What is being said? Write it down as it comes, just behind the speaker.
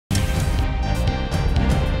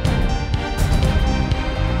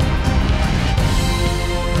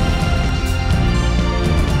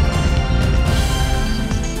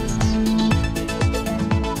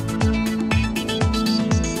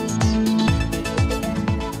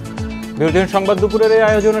Bulletin সংবাদ দুপুরের এই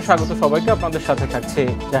আয়োজনে স্বাগত সবাইকে। আপনাদের সাথে থাকছে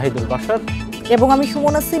জাহিদুল বাশার এবং আমি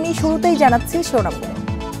সুমনা সিমি। শুরুতেই জানাচ্ছি শিরোনামগুলো।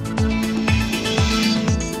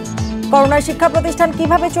 করোনা শিক্ষা প্রতিষ্ঠান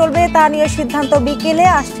কিভাবে চলবে তা নিয়ে সিদ্ধান্ত বিকেলে।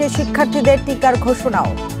 আসছে শিক্ষার্থীদের টিকার ঘোষণাও।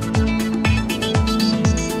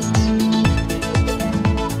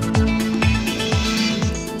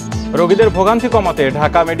 রোগীদের ভোগান্তি কমাতে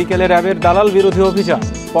ঢাকা মেডিকেলে র্যাবের দালাল বিরোধী অভিযান,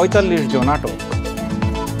 ৪৫ জন আটক।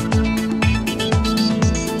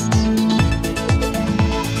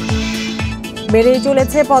 বেড়েই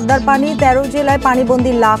চলেছে পদ্মার পানি, ১৩ জেলায়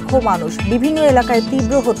পানিবন্দী লাখো মানুষ। বিভিন্ন এলাকায়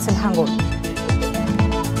তীব্র হচ্ছে ভাঙন।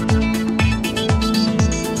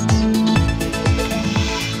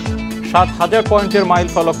 সাত হাজার পয়েন্টের মাইল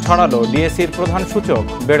ফলক ছড়ালো ডিএসসির প্রধান সূচক,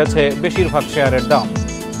 বেড়েছে বেশিরভাগ শেয়ারের দাম।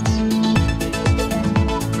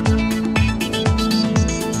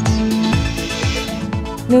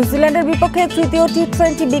 নিউজিল্যান্ডের বিপক্ষে তৃতীয়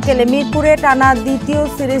টি-20 বিকেলে মিরপুরে টানা দ্বিতীয়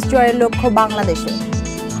সিরিজ জয়ের লক্ষ্য বাংলাদেশের।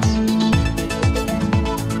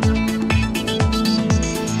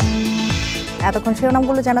 এতক্ষণ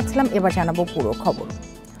শিরোনামগুলো জানাচ্ছিলাম, এবার জানাবো পুরো খবর।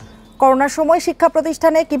 করোনার সময় শিক্ষা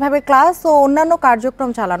প্রতিষ্ঠানে কিভাবে ক্লাস ও অন্যান্য কার্যক্রম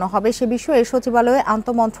চালানো হবে সে বিষয়ে সচিবালয়ে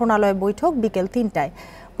আন্তঃমন্ত্রণালয় বৈঠক বিকেল ৩টায়।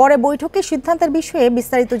 পরে বৈঠকে সিদ্ধান্তের বিষয়ে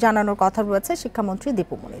বিস্তারিত জানানোর কথা রয়েছে শিক্ষামন্ত্রী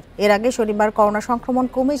দীপু মনির। এর আগে শনিবার করোনা সংক্রমণ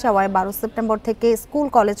কমে যাওয়ায় ১২ সেপ্টেম্বর থেকে স্কুল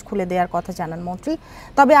কলেজ খুলে দেওয়ার কথা জানান মন্ত্রী।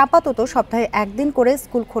 তবে আপাতত সপ্তাহে একদিন করে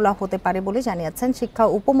স্কুল খোলা হতে পারে বলে জানিয়েছেন শিক্ষা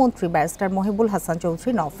উপমন্ত্রী ব্যারিস্টার মহিবুল হাসান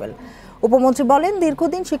চৌধুরী নওফেল। উপমন্ত্রী বলেন,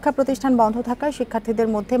 দীর্ঘদিন শিক্ষা প্রতিষ্ঠান বন্ধ থাকায় শিক্ষার্থীদের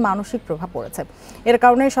মধ্যে মানসিক প্রভাব পড়েছে। এর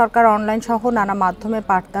কারণে সরকার অনলাইন সহ নানা মাধ্যমে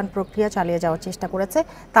পাঠদান প্রক্রিয়া চালিয়ে যাওয়ার চেষ্টা করেছে।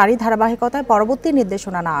 তারই ধারাবাহিকতায় পরবর্তী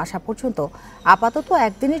নির্দেশনা না আসা পর্যন্ত আপাতত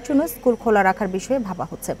একদিনের জন্য স্কুল খোলা রাখার বিষয়ে ভাবা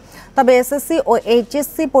হচ্ছে। তবে এসএসসি ও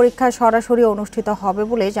এইচএসসি পরীক্ষা সরাসরি অনুষ্ঠিত হবে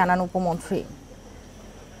বলে জানান উপমন্ত্রী।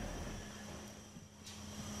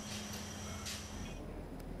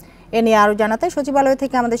 এ নিয়ে আরো জানাতে সচিবালয়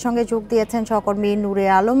থেকে আমাদের সঙ্গে যোগ দিয়েছেন সহকর্মী নূরে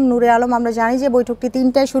আলম। নূরে আলম, আমরা জানি যে বৈঠকটি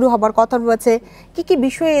 ৩টায় শুরু হবার কথা রয়েছে। কি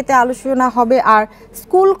বিষয়ে এতে আলোচনা হবে, আর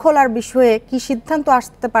স্কুল খোলার বিষয়ে কি সিদ্ধান্ত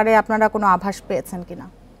আসতে পারে, আপনারা কোনো আভাস পেয়েছেন কিনা?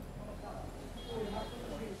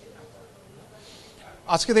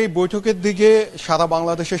 আজকের এই বৈঠকের দিকে সারা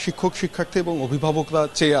বাংলাদেশের শিক্ষক, শিক্ষার্থী এবং অভিভাবকরা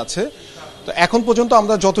চেয়ে আছে। তো এখন পর্যন্ত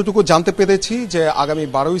আমরা যতটুকু জানতে পেরেছি যে আগামী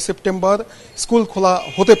 ১২ই সেপ্টেম্বর স্কুল খোলা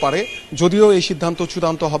হতে পারে, যদিও এই সিদ্ধান্ত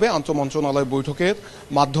চূড়ান্ত হবে আন্তঃমন্ত্রণালয় বৈঠকের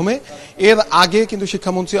মাধ্যমে। এর আগে কিন্তু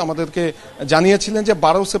শিক্ষামন্ত্রী আমাদেরকে জানিয়েছিলেন যে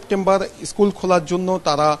 ১২ সেপ্টেম্বর স্কুল খোলার জন্য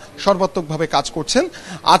তারা সর্বাত্মকভাবে কাজ করছেন।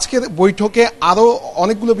 আজকের বৈঠকে আরও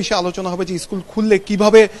অনেকগুলো বিষয় আলোচনা হবে, যে স্কুল খুললে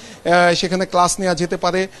কিভাবে সেখানে ক্লাস নেওয়া যেতে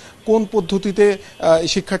পারে, কোন পদ্ধতিতে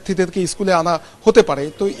শিক্ষার্থীদেরকে স্কুলে আনা হতে পারে।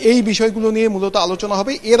 তো এই বিষয়গুলো নিয়ে মূলত আলোচনা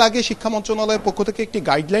হবে। এর আগে শিক্ষা মন্ত্রণালয়ের পক্ষ থেকে একটি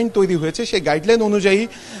গাইডলাইন তৈরি হয়েছে। সেই গাইডলাইন অনুযায়ী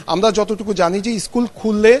আমরা যতটুকু জানি যে স্কুল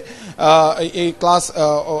খুললে এই ক্লাস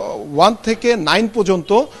 1 থেকে 9 পর্যন্ত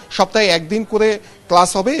সপ্তাহে একদিন করে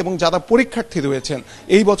ক্লাস হবে, এবং যারা পরীক্ষার্থী রয়েছেন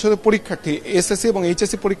এই বছরের পরীক্ষার্থী, এসএসসি এবং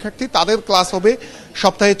এইচএসসি পরীক্ষার্থী, তাদের ক্লাস হবে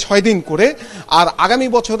সপ্তাহে 6 দিন করে। আর আগামী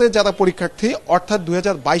বছরে যারা পরীক্ষার্থী, অর্থাৎ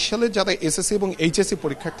 2022 সালের যারা এসএসসি এবং এইচএসসি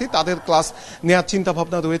পরীক্ষার্থী, তাদের ক্লাস নেওয়ার চিন্তা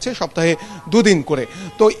ভাবনা রয়েছে সপ্তাহে 2 দিন করে।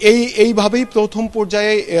 তো এইভাবেই প্রথম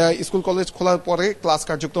পর্যায়ে স্কুল কলেজ খোলার পরে ক্লাস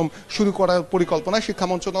কার্যক্রম শুরু করার পরিকল্পনা শিক্ষা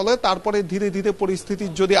মন্ত্রণালয়। তারপরে ধীরে ধীরে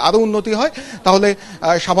পরিস্থিতির যদি আরও উন্নতি হয় তাহলে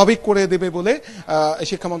স্বাভাবিক করে দেবে বলে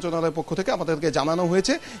শিক্ষা মন্ত্রণালয়ের পক্ষ থেকে আমাদেরকে জানানো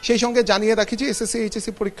হয়েছে। সেই সঙ্গে জানিয়ে রাখি যে এসএসসি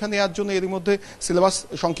এইচএসসি পরীক্ষা নেওয়ার জন্য এর মধ্যে সিলেবাস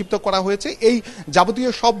সংক্ষিপ্ত করা হয়েছে। এই যাবতীয়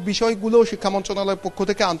সব বিষয়গুলো শিক্ষা মন্ত্রণালয়ের পক্ষ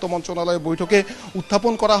থেকে আন্তঃমন্ত্রণালয়ের বৈঠকে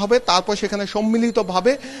উত্থাপন করা হবে। তারপর সেখানে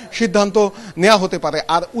সম্মিলিতভাবে সিদ্ধান্ত নেওয়া হতে পারে।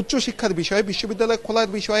 আর উচ্চশিক্ষার বিষয়ে, বিশ্ববিদ্যালয় খোলার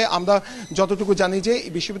বিষয়ে আমরা যতটুকু জানি যে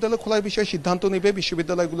বিশ্ববিদ্যালয় খোলার বিষয়ে সিদ্ধান্ত নেবে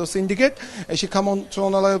বিশ্ববিদ্যালয়গুলো সিন্ডিকেট। শিক্ষা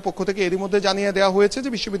মন্ত্রণালয়ের পক্ষ থেকে এরই মধ্যে জানিয়ে দেওয়া হয়েছে যে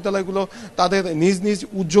বিশ্ববিদ্যালয়গুলো তাদের নিজ নিজ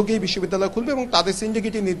উদ্যোগেই বিশ্ববিদ্যালয় খুলবে, এবং তাদের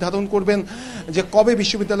সিন্ডিকেটই নির্ধারণ করবেন যে কবে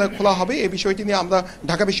বিশ্ববিদ্যালয় খোলা হবে। এই বিষয়টি নিয়ে আমরা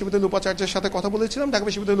ঢাকা বিশ্ববিদ্যালয়ের উপাচার্যের সাথে কথা বলেছিলাম। ঢাকা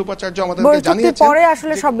বিশ্ববিদ্যালয়ের উপাচার্য আমাদেরকে জানিয়েছেন পরে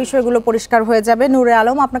আসলে সব বিষয়গুলো পরিষ্কার হয়ে যাবে। নূরে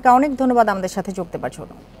আলম, আপনাকে অনেক ধন্যবাদ আমাদের সাথে যোগ দেওয়ার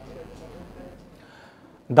জন্য।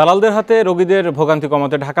 দালালদের হাতে রোগীদের ভোগান্তি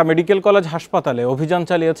কমাতে ঢাকা মেডিকেল কলেজ হাসপাতালে অভিযান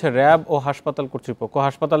চালিয়েছে র্যাব ও হাসপাতাল কর্তৃপক্ষ।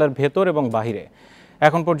 হাসপাতালের ভেতর এবং বাহিরে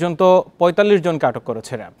এখন পর্যন্ত ৪৫ জনকে আটক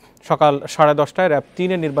করেছে র্যাব। সকাল 10:30টায় র্যাব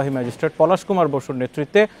 3-এর নির্বাহী ম্যাজিস্ট্রেট পলাশ কুমার বসুর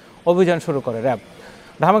নেতৃত্বে অভিযান শুরু করে র্যাব।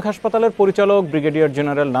 ঢামেক হাসপাতালের পরিচালক ব্রিগেডিয়ার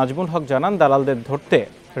জেনারেল নাজমুল হক জানান, দালালদের ধরতে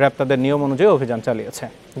র্যাব তাদের নিয়ম অনুযায়ী অভিযান চালিয়েছে।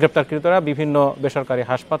 গ্রেপ্তারকৃতরা বিভিন্ন বেসরকারি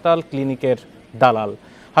হাসপাতাল, ক্লিনিকের দালাল।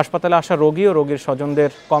 হাসপাতালে আসা রোগী ও রোগীর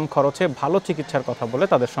স্বজনদের কম খরচে ভালো চিকিৎসার কথা বলে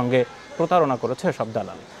তাদের সঙ্গে প্রতারণা করেছে সব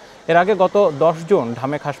দালাল। এর আগে গত 10 জুন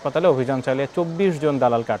ঢামেক হাসপাতালে অভিযান চালিয়ে 24 জন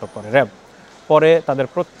দালালকে আটক করে র্যাব। পরে তাদের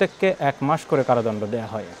প্রত্যেককে 1 মাস করে কারাদণ্ড দেওয়া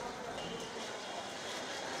হয়।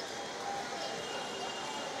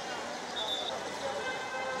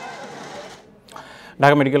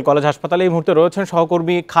 ঢাকা মেডিকেল কলেজ হাসপাতালে এই মুহূর্তে রয়েছেন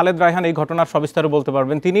সহকর্মী খালেদ রায়হান, এই ঘটনার সবিস্তারে বলতে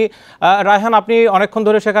পারবেন তিনি। রায়হান, আপনি অনেকক্ষণ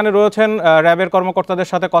ধরে সেখানে রয়েছেন, র্যাবের কর্মকর্তাদের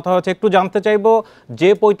সাথে কথা হয়েছে, একটু জানতে চাইবো যে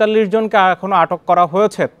 ৪৫ জনকে এখনো আটক করা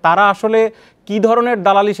হয়েছে তারা আসলে কি ধরনের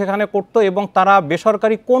দালালি সেখানে করতো এবং তারা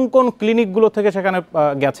বেসরকারি কোন কোন ক্লিনিকগুলো থেকে সেখানে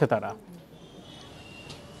গেছে তারা?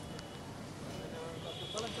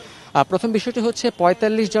 প্রথম বিষয়টি হচ্ছে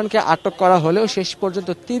 ৪৫ জনকে আটক করা হলেও শেষ পর্যন্ত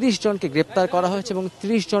 ৩০ জনকে গ্রেপ্তার করা হয়েছে এবং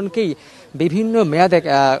 ৩০ জনকেই বিভিন্ন মেয়াদে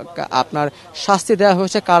আপনার শাস্তি দেওয়া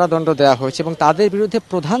হয়েছে, কারাদণ্ড দেওয়া হয়েছে। এবং তাদের বিরুদ্ধে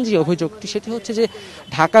প্রধান যে অভিযোগটি সেটি হচ্ছে যে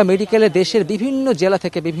ঢাকা মেডিকেলে দেশের বিভিন্ন জেলা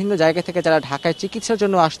থেকে বিভিন্ন জায়গা থেকে যারা ঢাকায় চিকিৎসার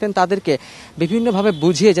জন্য আসতেন তাদেরকে বিভিন্নভাবে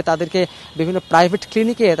বুঝিয়ে যে তাদেরকে বিভিন্ন প্রাইভেট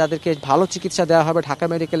ক্লিনিকে তাদেরকে ভালো চিকিৎসা দেওয়া হবে, ঢাকা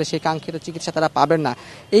মেডিকেলে সেই কাঙ্ক্ষিত চিকিৎসা তারা পাবেন না,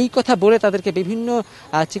 এই কথা বলে তাদেরকে বিভিন্ন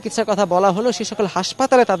চিকিৎসার কথা বলা হলেও সে সকল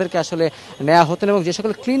হাসপাতালে তাদেরকে আসলে নেওয়া হতো এবং যে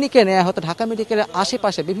সকল ক্লিনিকে নেওয়া হতো, ঢাকা মেডিকেলের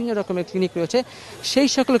আশেপাশে বিভিন্ন রকমের ক্লিনিক রয়েছে, সেই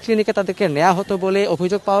সকল ক্লিনিকে তাদেরকে নেওয়া হতো বলে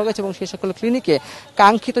অভিযোগ পাওয়া গেছে এবং সেই সকল ক্লিনিকে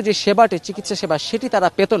কাঙ্ক্ষিত যে সেবাটি, চিকিৎসা সেবা, সেটি তারা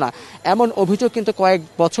পেত না, এমন অভিযোগ কিন্তু কয়েক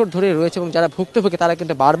বছর ধরে রয়েছে এবং যারা ভুক্তভোগী তারা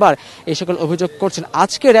কিন্তু বারবার এই সকল অভিযোগ করছেন।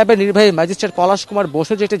 আজকে র্যাবের নির্বাহী ম্যাজিস্ট্রেট পলাশ কুমার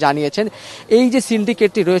বসু যেটি জানিয়েছেন, এই যে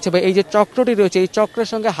সিন্ডিকেটটি রয়েছে বা এই যে চক্রটি রয়েছে, এই চক্রের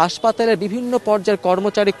সঙ্গে হাসপাতালের বিভিন্ন পর্যায়ের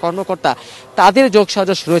কর্মচারী কর্মকর্তা তাদের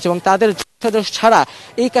যোগসাজশ রয়েছে এবং তাদের যোগসাজশ ছাড়া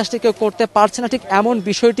এই কাজটি কেউ করতে পারছে না, ঠিক এমন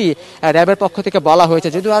বিষয়টি র্যাবের পক্ষ থেকে বলা হয়েছে।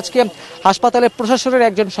 যদিও আজকে হাসপাতালের প্রশাসনের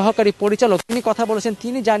একজন সহকারী পরিচালক তিনি কথা বলেছেন,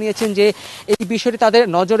 তিনি জানিয়েছেন যে এই বিষয়টি তাদের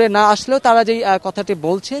নজরে না আসলেও তারা যেই কথাটি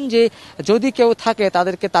বলছেন যে যদি কেউ থাকে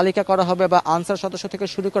তাদেরকে তালিকা করা হবে বা আনসার সদস্য থেকে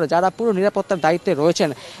শুরু করে যারা পুরো নিরাপত্তার দায়িত্বে রয়েছেন,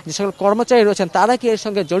 যে সকল কর্মচারী রয়েছেন তারা কি এর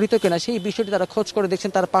সঙ্গে জড়িত কিনা সেই বিষয়টি তারা খোঁজ করে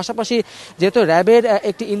দেখছেন। তার পাশাপাশি যেহেতু র্যাবের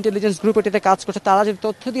একটি ইন্টেলিজেন্স গ্রুপ এটিতে কাজ করছে, তারা যদি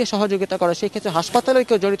তথ্য দিয়ে সহযোগিতা করে সেই ক্ষেত্রে হাসপাতালের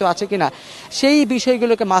কেউ জড়িত আছে কিনা সেই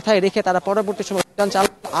বিষয়গুলোকে মাথায় রেখে তারা পরবর্তী সময় অভিযান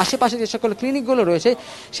চালাবে। আশেপাশে যে সকল ক্লিনিকগুলো রয়েছে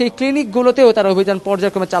সেই ক্লিনিকগুলোতেও তারা অভিযান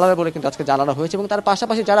পর্যায়ক্রমে চালাবে বলে কিন্তু আজকে জানানো হয়েছে এবং তার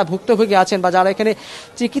পাশাপাশি যারা ভুক্তভোগী আছেন বা যারা এখানে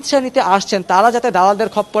চিকিৎসা নিতে আসছেন তারা যাতে দালালদের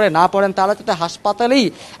খপ্পরে না পড়েন, তারা যাতে হাসপাতালেই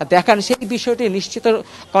দেখান সেই বিষয়টি নিশ্চিত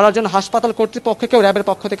করার জন্য হাসপাতাল কর্তৃপক্ষকেও র্যাবের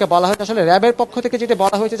পক্ষ থেকে বলা হয়েছে। আসলে র্যাবের পক্ষ থেকে যেটি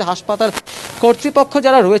বলা হয়েছে যে হাসপাতাল কর্তৃপক্ষ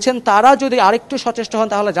যারা রয়েছেন তারা যদি আরেকটু সচেষ্ট হন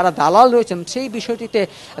তাহলে যারা দালাল রয়েছেন সেই বিষয়টিতে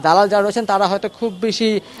দালাল যারা রয়েছেন তারা হয়তো খুব বেশি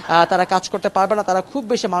তারা কাজ করতে পারবে না, তারা খুব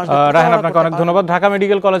বেশি মানুষ। রায়হান, আপনাকে অনেক ধন্যবাদ। ঢাকা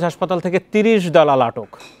মেডিকেল কলেজ হাসপাতাল থেকে ৩০ দালাল আটক,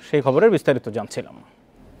 সেই খবরের বিস্তারিত জানছিলাম।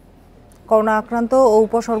 করোনা আক্রান্ত ও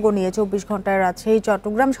উপসর্গ নিয়ে ২৪ ঘন্টায় রাজশাহী,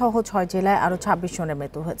 চট্টগ্রাম সহ ৬ জেলায় আরও ২৬ জনের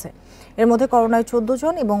মৃত্যু হয়েছে। এর মধ্যে করোনায় ১৪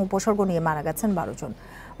 জন এবং উপসর্গ নিয়ে মারা গেছেন ১২ জন।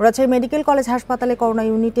 রাজশাহী মেডিকেল কলেজ হাসপাতালে করোনা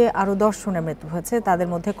ইউনিটে আরও ১০ জনের মৃত্যু হয়েছে। তাদের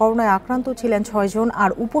মধ্যে করোনায় আক্রান্ত ছিলেন ৬ জন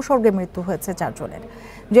আর উপসর্গে মৃত্যু হয়েছে ৪ জনের।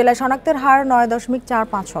 জেলায় শনাক্তের হার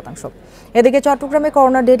 ৯.৪৫%। এদিকে চট্টগ্রামে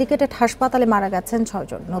করোনা ডেডিকেটেড হাসপাতালে মারা গেছেন ৬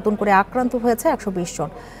 জন, নতুন করে আক্রান্ত হয়েছে ১২০ জন।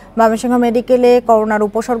 ময়মনসিংহ মেডিকেলে করোনার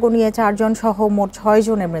উপসর্গ নিয়ে ৪ জন সহ মোট ৬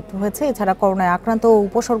 জনের মৃত্যু হয়েছে। এছাড়া করোনায় আক্রান্ত ও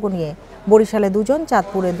উপসর্গ নিয়ে বরিশালে ২ জন,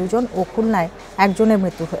 চাঁদপুরে ২ জন ও খুলনায় ১ জনের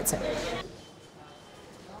মৃত্যু হয়েছে।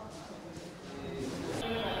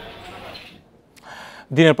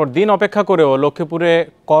 দিনের পর দিন অপেক্ষা করেও লক্ষ্মীপুরে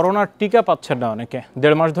করোনার টিকা পাচ্ছেন না অনেকে।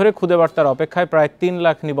 ১.৫ মাস ধরে খুদে বার্তার অপেক্ষায় প্রায় ৩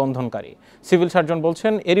 লাখ নিবন্ধনকারী। সিভিল সার্জন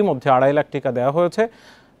বলছেন এরই মধ্যে ২.৫ লাখ টিকা দেওয়া হয়েছে।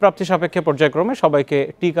 প্রাপ্তি সাপেক্ষে পর্যায়ক্রমে সবাইকে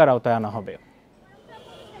টিকার আওতায় আনা হবে।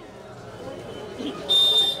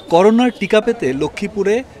 করোনার টিকা পেতে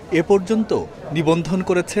লক্ষ্মীপুরে এ পর্যন্ত নিবন্ধন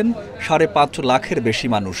করেছেন ৫.৫ লাখের বেশি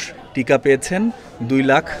মানুষ। টিকা পেয়েছেন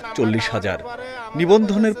 2,40,000।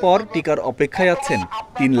 নিবন্ধনের পর টিকার অপেক্ষায় আছেন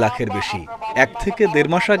 3 লাখের বেশি। 1 থেকে 1.5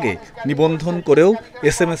 মাস আগে নিবন্ধন করেও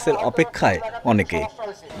SMS এর অপেক্ষায় অনেকে।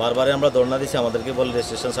 বারবারে আমরা ধর্ণা দিচ্ছি, আমাদেরকে বলে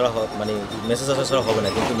রেজিস্ট্রেশন ছাড়া মানে মেসেজ আসা ছাড়া হবে না,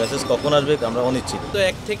 কিন্তু মেসেজ কখন আসবে আমরা অনিশ্চিত। তো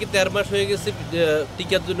 1 থেকে 1.5 মাস হয়ে গেছে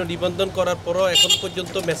টিকার জন্য নিবন্ধন করার পরও এখন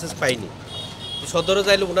পর্যন্ত মেসেজ পাইনি। সদরে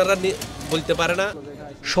যাইলে ওনারা বলতে পারে না।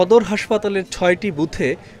 সদর হাসপাতালের 6টি বুথে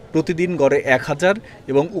প্রতিদিন গড়ে 1000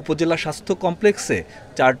 এবং উপজেলা স্বাস্থ্য কমপ্লেক্সে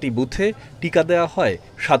 4টি বুথে টিকা দেওয়া হয়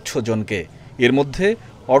 700 জনকে। এর মধ্যে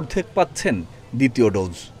অর্ধেক পাচ্ছেন দ্বিতীয়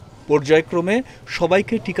ডোজ। পর্যায়ক্রমে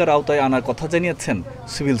সবাইকে টিকার আওতায় আনার কথা জানিয়েছেন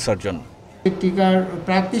সিভিল সার্জন। টিকার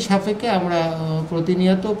প্রাপ্তি সাপেক্ষে আমরা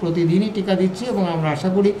প্রতিদিনই টিকা দিচ্ছি এবং আমরা আশা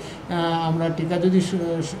করি আমরা টিকা যদি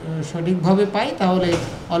সঠিকভাবে পাই তাহলে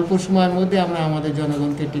অল্প সময়ের মধ্যে আমরা আমাদের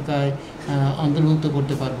জনগণকে টিকায় অন্তর্ভুক্ত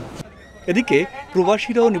করতে পারব। এদিকে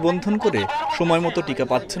প্রবাসীরাও নিবন্ধন করে সময় মতো টিকা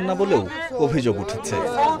পাচ্ছেন না বলেও অভিযোগ উঠেছে।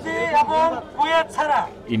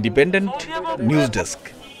 Independent news desk.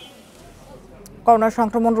 করোনা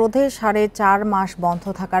সংক্রমণ রোধে 4.5 মাস বন্ধ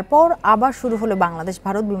থাকার পর আবার শুরু হলো বাংলাদেশ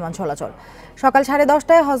ভারত বিমান চলাচল। সকাল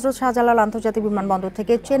 10:30টায় হযরত শাহজালাল আন্তর্জাতিক বিমানবন্দর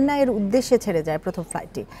থেকে চেন্নাইয়ের উদ্দেশ্যে ছেড়ে যায় প্রথম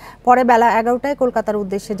ফ্লাইটটি। পরে বেলা 11টায় কলকাতার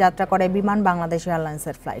উদ্দেশ্যে যাত্রা করে বিমান বাংলাদেশ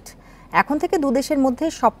এয়ারলাইন্সের ফ্লাইট। এখন থেকে দুদেশের মধ্যে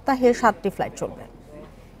সপ্তাহে 7টি ফ্লাইট চলবে।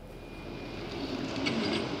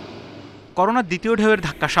 করোনার দ্বিতীয় ঢেউয়ের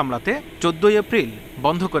ধাক্কা সামলাতে 14 এপ্রিল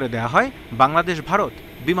বন্ধ করে দেয়া হয় বাংলাদেশ ভারত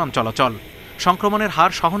বিমান চলাচল। সংক্রমণের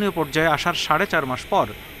হার সহনীয় পর্যায়ে আসার 4.5 মাস পর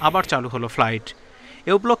আবার চালু হলো ফ্লাইট।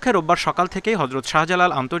 এ উপলক্ষে রোববার সকাল থেকেই হযরত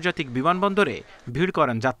শাহজালাল আন্তর্জাতিক বিমানবন্দরে ভিড়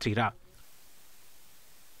করেন যাত্রীরা।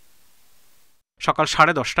 সকাল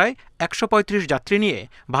 10:30টায় 135 যাত্রী নিয়ে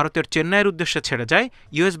ভারতের চেন্নাইয়ের উদ্দেশ্যে ছেড়ে যায়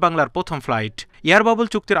ইউএস বাংলার প্রথম ফ্লাইট। এয়ার বাবল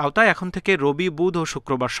চুক্তির আওতায় এখন থেকে রবি, বুধ ও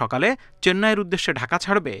শুক্রবার সকালে চেন্নাইয়ের উদ্দেশ্যে ঢাকা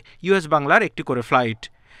ছাড়বে ইউএস বাংলার একটি করে ফ্লাইট।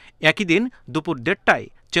 একই দিন দুপুর 1:30টায়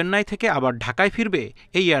চেন্নাই থেকে আবার ঢাকায় ফিরবে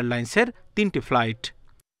এই এয়ারলাইন্সের 3টি ফ্লাইট।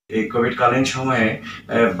 এই কোভিডকালীন সময়ে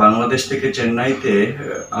বাংলাদেশ থেকে চেন্নাইতে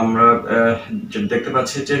আমরা দেখতে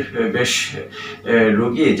পাচ্ছি যে বেশ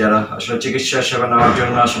রোগী যারা আসলে চিকিৎসা সেবা নেওয়ার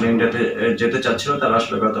জন্য আসলে ইন্ডিয়াতে যেতে চাচ্ছিল তারা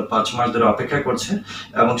আসলে গত 5 মাস ধরে অপেক্ষা করছে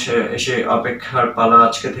এবং সেই অপেক্ষার পালা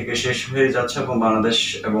আজকে থেকে শেষ হয়ে যাচ্ছে এবং বাংলাদেশ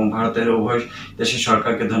এবং ভারতের উভয় দেশের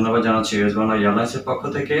সরকারকে ধন্যবাদ জানাচ্ছি ইউএস বাংলা এয়ারলাইন্সের পক্ষ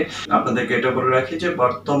থেকে। আপনাদেরকে এটা বলে রাখি যে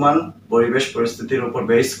বর্তমান পরিবেশ পরিস্থিতির উপর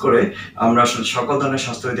বেস করে আমরা আসলে সকল ধরনের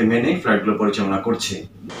স্বাস্থ্যবিধি মেনে ফ্লাইটগুলো পরিচালনা করছি।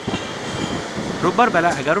 রোববার বেলা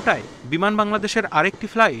 11টায় বিমান বাংলাদেশের আরেকটি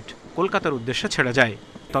ফ্লাইট কলকাতার উদ্দেশ্যে ছেড়ে যায়।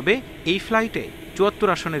 তবে এই ফ্লাইটে 74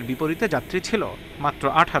 আসনের বিপরীতে যাত্রী ছিল মাত্র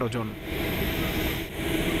 18 জন।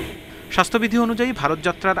 স্বাস্থ্যবিধি অনুযায়ী ভারত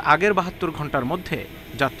যাত্রার আগের 72 ঘন্টার মধ্যে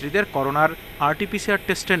যাত্রীদের করোনার আরটিপিসিআর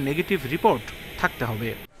টেস্টের নেগেটিভ রিপোর্ট থাকতে হবে।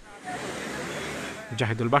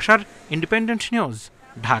 Zahidul Bashar, independent news,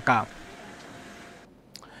 Dhaka.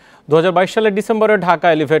 2022 সালের ডিসেম্বরে ঢাকা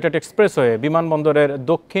এলিভেটেড এক্সপ্রেসওয়ে বিমানবন্দরের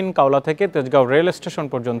দক্ষিণ কাওলা থেকে তেজগাঁও রেল স্টেশন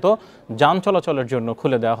পর্যন্ত যান চলাচলের জন্য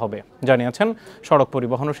খুলে দেওয়া হবে, জানিয়েছেন সড়ক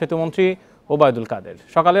পরিবহন ও সেতুমন্ত্রী ওবায়দুল কাদের।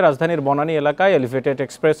 সকালে রাজধানীর বনানী এলাকায় এলিভেটেড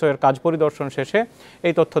এক্সপ্রেসওয়ের কাজ পরিদর্শন শেষে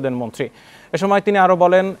এই তথ্য দেন মন্ত্রী। এ সময় তিনি আরও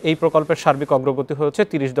বলেন, এই প্রকল্পের সার্বিক অগ্রগতি হয়েছে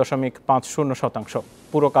 30.50%।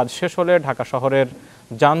 পুরো কাজ শেষ হলে ঢাকা শহরের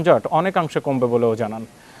যানজট অনেকাংশে কমবে বলেও জানান।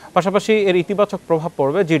 পাশাপাশি এর ইতিবাচক প্রভাব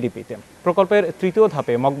পড়বে জিডিপিতে। প্রকল্পের তৃতীয়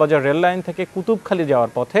ধাপে মগবাজার রেল লাইন থেকে কুতুবখালী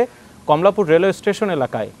যাওয়ার পথে কমলাপুর রেলওয়ে স্টেশন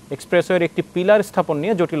এলাকায় এক্সপ্রেসওয়ের একটি পিলার স্থাপন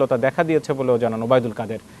নিয়ে জটিলতা দেখা দিয়েছে বলেও জানান ওবায়দুল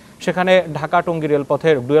কাদের। সেখানে ঢাকা টঙ্গী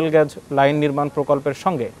রেলপথের ডুয়েল গেজ লাইন নির্মাণ প্রকল্পের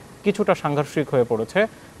সঙ্গে কিছুটা সাংঘর্ষিক হয়ে পড়েছে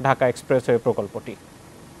ঢাকা এক্সপ্রেসওয়ে প্রকল্পটি।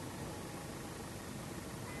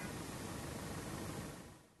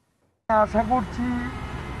 আশা করছি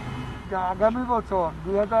যে আগামী বছর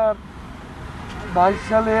 2022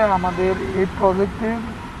 সালে আমাদের এই প্রজেক্টের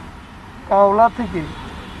কাওলা থেকে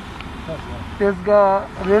তেজগাঁ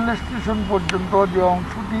রেল স্টেশন পর্যন্ত যে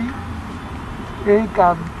অংশটি এই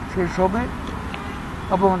কাজ শেষ হবে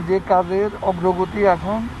এবং যে কাজের অগ্রগতি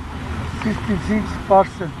এখন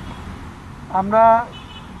 66%। আমরা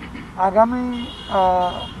আগামী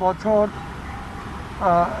বছর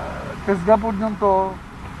তেজগাঁ পর্যন্ত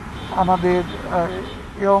আমাদের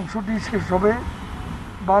এই অংশটি শেষ হবে,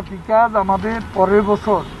 বাকি কাজ আমাদের পরের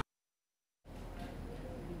বছর।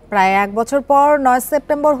 প্রায় 1 বছর পর 9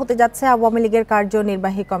 সেপ্টেম্বর হতে যাচ্ছে আওয়ামী লীগের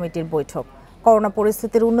কার্যনির্বাহী কমিটির বৈঠক। করোনা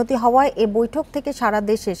পরিস্থিতির উন্নতি হওয়ায় এই বৈঠক থেকে সারা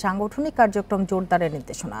দেশে সাংগঠনিক কার্যক্রম জোরদারের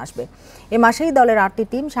নির্দেশনা আসবে। এ মাসেই দলের 8টি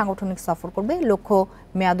টিম সাংগঠনিক সফর করবে। লক্ষ্য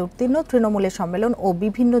মেয়াদ উত্তীর্ণ তৃণমূলের সম্মেলন ও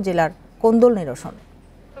বিভিন্ন জেলার কোন্দল নিরসন।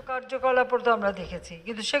 কার্যকলাপ তো আমরা দেখেছি,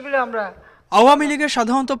 কিন্তু সেগুলো আমরা আওয়ামী লীগের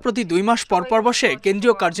সাধারণত প্রতি 2 মাস পর পর বসে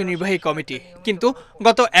কেন্দ্রীয় কার্যনির্বাহী কমিটি, কিন্তু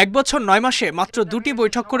গত 1 বছর 9 মাসে মাত্র 2টি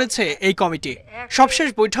বৈঠক করেছে এই কমিটি। সবশেষ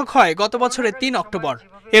বৈঠক হয় গত বছরের 3 অক্টোবর।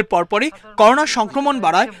 এর পরপরই করোনা সংক্রমণ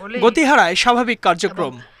বাড়ায়, গতি হারায় স্বাভাবিক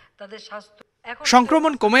কার্যক্রম।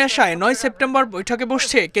 সংক্রমণ কমে আসায় 9 সেপ্টেম্বর বৈঠকে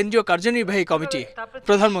বসছে কেন্দ্রীয় কার্যনির্বাহী কমিটি।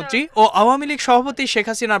 প্রধানমন্ত্রী ও আওয়ামী লীগ সভাপতি শেখ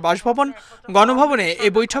হাসিনার বাসভবন গণভবনে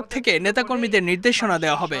এই বৈঠক থেকে নেতাকর্মীদের নির্দেশনা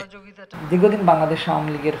দেওয়া হবে। দীর্ঘদিন বাংলাদেশ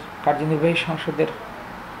আওয়ামী লীগের কার্যনির্বাহী সংসদের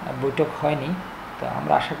বৈঠক হয়নি, তো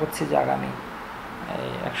আমরা আশা করছি যে আগামী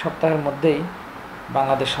 1 সপ্তাহের মধ্যেই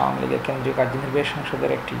বাংলাদেশ আওয়ামী লীগের কেন্দ্রীয় কার্যনির্বাহী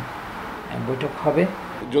সংসদের একটি বৈঠক হবে।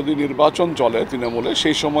 যদি নির্বাচন চলে তৃণমূলে,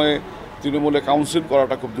 সেই সময়ে তৃণমূলে কাউন্সিল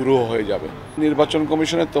করাটা খুব দুরূহ হয়ে যাবে। নির্বাচন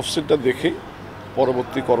কমিশনের তফসিলটা দেখে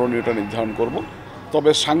পরবর্তী করণীয়টা নির্ধারণ করব।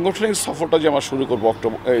 তবে সাংগঠনিক সফরটা যে আমরা শুরু করবো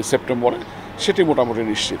সেপ্টেম্বরে, সেটি মোটামুটি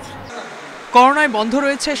নিশ্চিত। করোনায় বন্ধ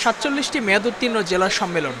রয়েছে 47টি মেয়াদ উত্তীর্ণ জেলার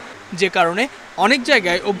সম্মেলন, যে কারণে অনেক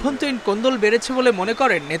জায়গায় অভ্যন্তরীণ কোন্দল বেড়েছে বলে মনে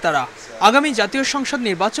করেন নেতারা। আগামী জাতীয় সংসদ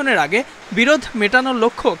নির্বাচনের আগে বিরোধ মেটানোর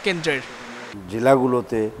লক্ষ্য কেন্দ্রের।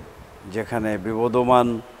 জেলাগুলোতে যেখানে বিবদমান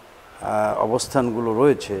অবস্থানগুলো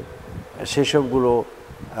রয়েছে সেসবগুলো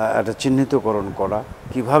একটা চিহ্নিতকরণ করা,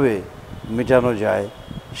 কিভাবে মেটানো যায়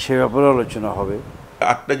সে ব্যাপারে আলোচনা হবে।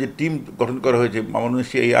 8টা যে টিম গঠন করা হয়েছে, মানুষ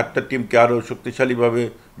এই 8টা টিমকে আরও শক্তিশালীভাবে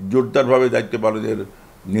জোরদারভাবে দায়িত্ব পালনের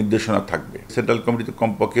নির্দেশনা থাকবে। সেন্ট্রাল কমিটিতে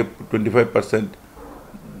কমপক্ষে 25%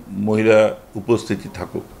 মহিলা উপস্থিতি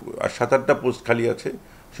থাকুক। আর 7-8টা পোস্ট খালি আছে,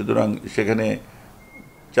 সুতরাং সেখানে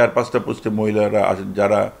 4-5টা পোস্টে মহিলারা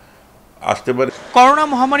যারা আসতে পারে। করোনা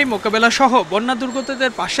মহামারী মোকাবেলা সহ বন্যা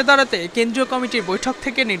দুর্গতদের পাশে দাঁড়াতে কেন্দ্রীয় কমিটির বৈঠক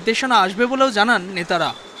থেকে নির্দেশনা আসবে বলেও জানান নেতারা।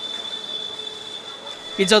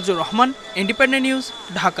 Ijazur Rahman, independent news,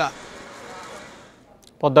 Dhaka.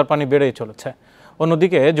 পদ্মার পানি বেড়েই চলেছে।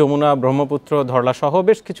 অন্যদিকে যমুনা, ব্রহ্মপুত্র, ধরলা সহ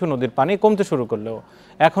বেশ কিছু নদীর পানি কমতে শুরু করলেও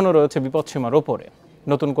এখনও রয়েছে বিপদসীমার ওপরে।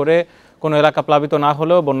 নতুন করে কোনো এলাকা প্লাবিত না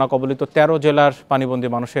হলেও বন্যা কবলিত 13 জেলার পানিবন্দী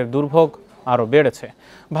মানুষের দুর্ভোগ আরও বেড়েছে।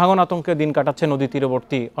 ভাঙন আতঙ্কে দিন কাটাচ্ছে নদী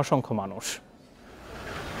তীরবর্তী অসংখ্য মানুষ।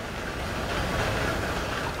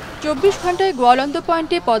 24 ঘন্টায় গোয়ালন্দ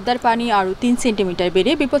পয়েন্টে পদ্মার পানি আরও 3 সেন্টিমিটার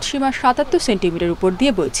বেড়ে বিপদসীমা 77 সেন্টিমিটার উপর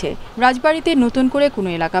দিয়ে বইছে। রাজবাড়ীতে নতুন করে কোনো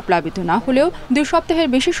এলাকা প্লাবিত না হলেও 2 সপ্তাহের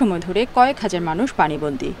বেশি সময় ধরে কয়েক হাজার মানুষ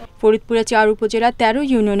পানিবন্দী। ফরিদপুরে 4 উপজেলা 13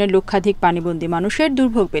 ইউনিয়নের লক্ষাধিক পানিবন্দী মানুষের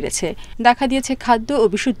দুর্ভোগ বেড়েছে। দেখা দিয়েছে খাদ্য ও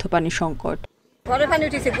বিশুদ্ধ পানির সংকট। ঘরে পানি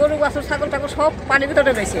উঠেছে, গরু বাছুর ছাগল টাগল সব পানির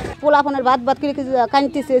ভিতরে রয়েছে। পোলাপানের বাদ করে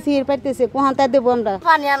কাঁদতেছে, সিঁড়ি পাইতেছে, কোহান্তা দেবো আমরা।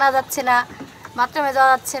 পানি আনা যাচ্ছে না, বাথরুমে যাওয়া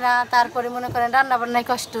যাচ্ছে না, তারপরে মনে করেন রান্না বান্নায়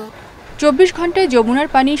কষ্ট। 24 ঘন্টায় যমুনার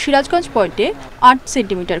পানি সিরাজগঞ্জ পয়েন্টে 8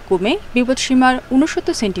 সেন্টিমিটার কমে বিপদসীমার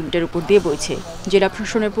 69 সেন্টিমিটার উপর দিয়ে বইছে। জেলা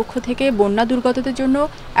প্রশাসনের পক্ষ থেকে বন্যা দুর্গতদের জন্য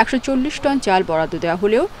 140 টন চাল বরাদ্দ দেওয়া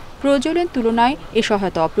হলেও প্রয়োজনের তুলনায় এ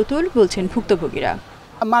সহায়তা অপ্রতুল বলছেন ভুক্তভোগীরা।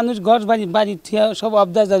 মানুষ ঘর বাড়ি সব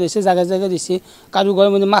অবদায় রয়েছে, জায়গায় জায়গায় রয়েছে, কারো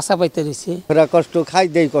ঘরের মধ্যে মাছা পাইতে রয়েছে। কষ্ট, খাই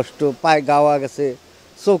দেই কষ্ট, পায়ে গাওয়া গেছে,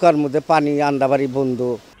 চৌকার মধ্যে পানি, আন্ডাবাড়ি বন্ধ।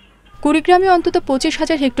 কুড়িগ্রামে অন্তত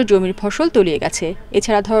 25,000 হেক্টর জমির ফসল তলিয়ে গেছে।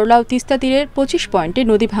 এছাড়া ধরলাও তিস্তা তীরের 25 পয়েন্টে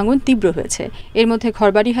নদী ভাঙন তীব্র হয়েছে। এর মধ্যে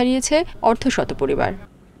ঘরবাড়ি হারিয়েছে অর্ধশত পরিবার।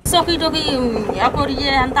 চকি টকি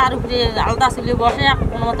করিয়ে তার উপরে আলাদা চুলে বসে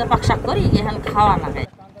মতো পাকশাক করি এখন খাওয়া না যায়।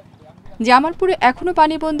 জামালপুরে এখনও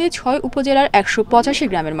পানিবন্দী 6 উপজেলার 185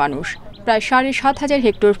 গ্রামের মানুষ। প্রায় 7,500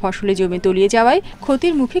 হেক্টর ফসলি জমি তলিয়ে যাওয়ায়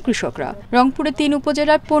ক্ষতির মুখে কৃষকরা। রংপুরে 3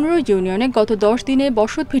 উপজেলার 15 ইউনিয়নে গত 10 দিনে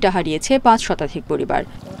বসত ভিটা হারিয়েছে 5 শতাধিক পরিবার।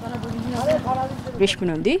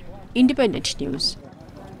 রেশমিনন্দী, ইন্ডিপেন্ডেন্ট নিউজ।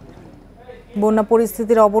 বন্যা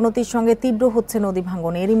পরিস্থিতির অবনতির সঙ্গে তীব্র হচ্ছে নদী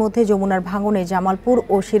ভাঙন। এরই মধ্যে যমুনার ভাঙনে জামালপুর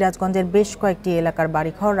ও সিরাজগঞ্জের বেশ কয়েকটি এলাকার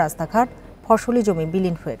বাড়িঘর, রাস্তাঘাট, ফসলি জমি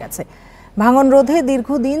বিলীন হয়ে গেছে। ভাঙন রোধে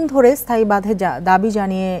দীর্ঘদিন ধরে স্থায়ী বাঁধের দাবি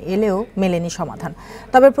জানিয়ে এলেও মেলেনি সমাধান।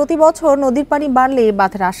 তবে প্রতি বছর নদীর পানি বাড়লে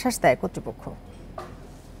বাঁধের আশ্বাস দেয় কর্তৃপক্ষ।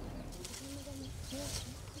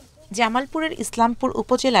 জামালপুরের ইসলামপুর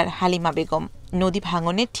উপজেলার হালিমা বেগম। নদী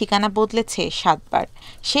ভাঙনের ঠিকানা বদলেছে 7 বার।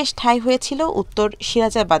 শেষ ঠাঁই হয়েছিল উত্তর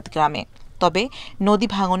সিরাজাবাদ গ্রামে। তবে নদী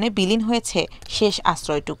ভাঙনে বিলীন হয়েছে শেষ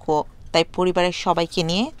আশ্রয়টুকুও। তাই পরিবারের সবাইকে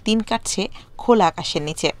নিয়ে দিন কাটছে খোলা আকাশের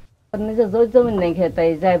নিচে। নিজের জমি নেই খেতাই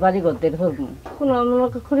যাই বাড়ি করতে কোনো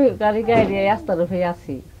গাড়ি গাড়ি রাস্তার উপরে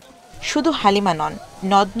আছি। শুধু হালিমা নন,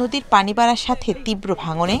 নদ নদীর পানি বাড়ার সাথে তীব্র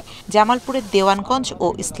ভাঙনে জামালপুরের দেওয়ানগঞ্জ ও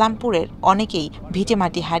ইসলামপুরের অনেকেই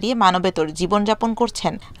ভিটেমাটি হারিয়ে মানবেতর জীবনযাপন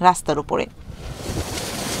করছেন রাস্তার উপরে।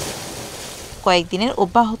 কয়েকদিনের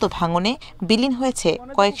অব্যাহত ভাঙনে বিলীন হয়েছে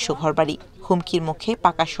কয়েকশো ঘরবাড়ি। হুমকির মুখে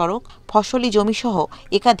পাকা সড়ক, ফসলি জমিসহ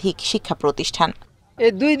একাধিক শিক্ষা প্রতিষ্ঠান।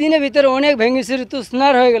 এই 2 দিনের ভিতরে অনেক ভেঙেছে,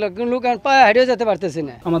 তুষনার হয়ে গেল, লোক পায়ে হারিয়ে যেতে পারতেছে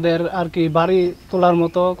না। আমাদের আর কি বাড়ি তোলার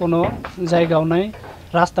মতো কোনো জায়গাও নাই,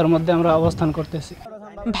 রাস্তার মধ্যে আমরা অবস্থান করতেছি।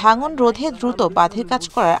 ভাঙন রোধে দ্রুত বাঁধের কাজ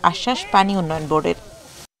করার আশ্বাস পানি উন্নয়ন বোর্ডের।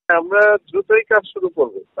 আমরা দ্রুতই কাজ শুরু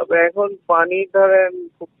করব, তবে এখন পানি ধরেন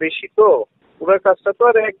খুব বেশি, তো পুরো কাজটা তো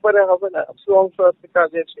আর একবারে হবে না, কিছু অংশ আছে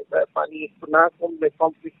কাজের, সেটা পানি একটু না কমলে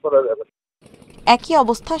কমপ্লিট করা যাবে। একই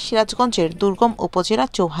অবস্থা সিরাজগঞ্জের দুর্গম উপজেলা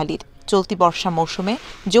চৌহালির। চলতি বর্ষা মৌসুমে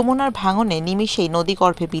যমুনার ভাঙনে নিমিষেই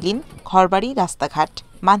নদীগর্ভে বিলীন ঘরবাড়ি, রাস্তাঘাট।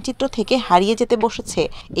 মানচিত্র থেকে হারিয়ে যেতে বসেছে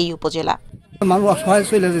এই উপজেলা। মানুষ অসহায়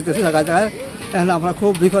চলে যেতেছে জায়গায়, আমরা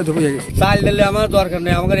খুব বিপদ হয়ে গেছি। চাল দিলে আমার দরকার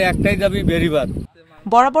নেই, আমাদের একটাই দাবি বেরিবাদ।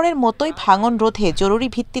 বরাবরের মতোই ভাঙন রোধে জরুরি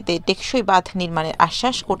ভিত্তিতে টেকসই বাঁধ নির্মাণের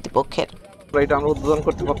আশ্বাস কর্তৃপক্ষের। এটা আমরা উদ্বোধন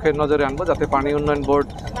কর্তৃপক্ষের নজরে আনবো, যাতে পানি উন্নয়ন বোর্ড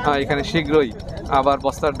এখানে শীঘ্রই আবার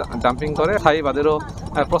বস্তার ডাম্পিং করে। স্থায়ী বাঁধেরও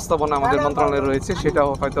প্রস্তাবনা আমাদের মন্ত্রণালয়ে রয়েছে, সেটাও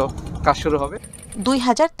হয়তো কাজ শুরু হবে।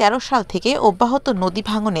 2013 সাল থেকে অব্যাহত নদী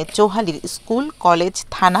ভাঙনে চৌহালির স্কুল, কলেজ,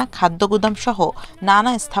 থানা, খাদ্যগুদাম সহ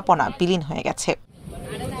নানা স্থাপনা বিলীন হয়ে গেছে।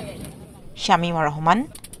 Shamima Rahman,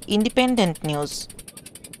 independent news.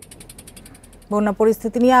 বন্যা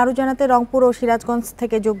পরিস্থিতি নিয়ে আরও জানাতে রংপুর ও সিরাজগঞ্জ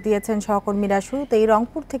থেকে যোগ দিয়েছেন সহকর্মীরা। শুরুতেই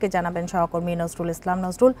রংপুর থেকে জানাবেন সহকর্মী নজরুল ইসলাম।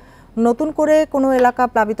 নজরুল, নতুন করে কোনো এলাকা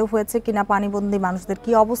প্লাবিত হয়েছে কিনা, পানিবন্দী মানুষদের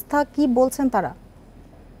কি অবস্থা, কি বলছেন তারা?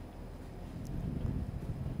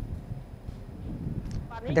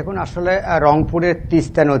 দেখুন আসলে রংপুরের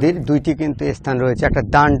তিস্তা নদীর দুইটি কিন্তু স্থান রয়েছে, একটা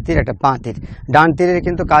ডান তীর একটা বাঁ তীর। ডান তীরের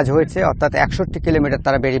কিন্তু কাজ হয়েছে, অর্থাৎ 61 কিলোমিটার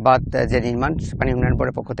তারা বেড়িবাঁধ যে নির্মাণ পানি উন্নয়ন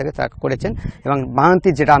বোর্ডের পক্ষ থেকে তারা করেছেন, এবং বাঁ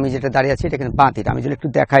তীর যেটা আমি যেটা দাঁড়িয়ে আছি এটা কিন্তু বাঁ তীর। আমি যদি একটু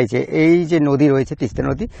দেখাই যে এই যে নদী রয়েছে তিস্তা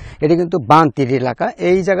নদী, এটি কিন্তু বাঁ তীর এলাকা।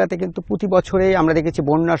 এই জায়গাতে কিন্তু প্রতি বছরেই আমরা দেখেছি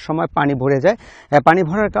বন্যার সময় পানি ভরে যায়। পানি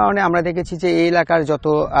ভরার কারণে আমরা দেখেছি যে এই এলাকার যত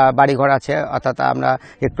বাড়িঘর আছে, অর্থাৎ আমরা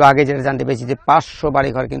একটু আগে যেটা জানতে পেরেছি যে 500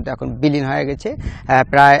 বাড়িঘর কিন্তু এখন বিলীন হয়ে গেছে।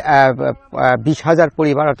 প্রায় 20,000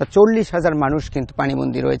 পরিবার অর্থাৎ 40,000 মানুষ কিন্তু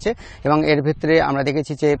পানিবন্দী রয়েছে, এবং এর ভিতরে আমরা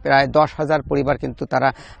দেখেছি যে প্রায় 10,000 পরিবার কিন্তু তারা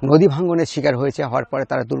নদী ভাঙ্গনের শিকার হয়েছে, হওয়ার পরে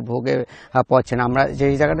তারা দুর্ভোগে পড়ছেন। আমরা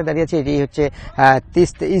যেই জায়গাটা দাঁড়িয়েছি এটি হচ্ছে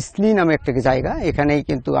তিস্তা ইসলি নামে একটা জায়গা। এখানেই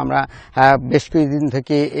কিন্তু আমরা বেশ কিছুদিন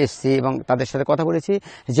থেকে এসেছি এবং তাদের সাথে কথা বলেছি।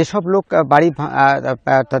 যেসব লোক বাড়ি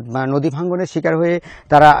নদী ভাঙ্গনের শিকার হয়ে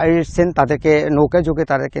তারা এসছেন তাদেরকে নৌকা যোগে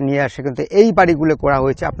তাদেরকে নিয়ে আসে কিন্তু এই বাড়িগুলো করা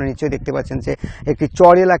হয়েছে। আপনারা নিশ্চয়ই দেখতে পাচ্ছেন যে একটি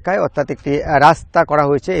চর এলাকায়, অর্থাৎ একটি রাস্তা করা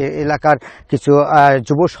হয়েছে। এলাকার কিছু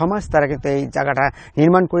যুব সমাজ তারা কিন্তু এই জায়গাটা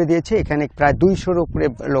নির্মাণ করে দিয়েছে। এখানে প্রায় 200-র উপরে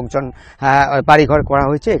লোকজন বাড়িঘর করা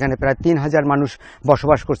হয়েছে। এখানে প্রায় 3,000 মানুষ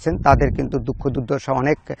বসবাস করছেন। তাদের কিন্তু দুঃখ দুর্দশা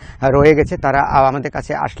অনেক রয়ে গেছে। তারা আমাদের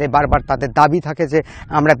কাছে আসলে বারবার তাদের দাবি থাকে যে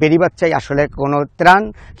আমরা বেড়িবাঁধ চাই, আসলে কোনো ত্রাণ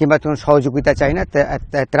কিংবা কোনো সহযোগিতা চাই না,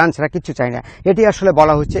 ত্রাণ ছাড়া কিছু চাই না, এটি আসলে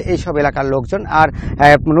বলা হচ্ছে এইসব এলাকার লোকজন। আর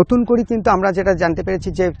নতুন করে কিন্তু আমরা যেটা জানতে পেরেছি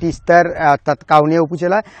যে তিস্তার অর্থাৎ কাউনিয়া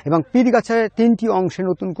উপজেলা এবং পীরগাছার 3টি অংশে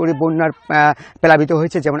নতুন করে বন্যার প্লাবিত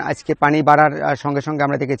হয়েছে। যেমন আজকে পানি বাড়ার সঙ্গে সঙ্গে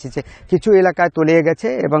আমরা দেখেছি যে কিছু এলাকায় তলিয়ে গেছে,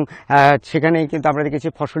 এবং সেখানেই কিন্তু আমরা দেখেছি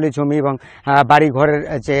ফসলি জমি এবং বাড়িঘরের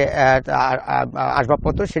যে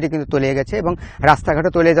আসবাবপত্র সেটি কিন্তু তলিয়ে গেছে, এবং রাস্তাঘাটে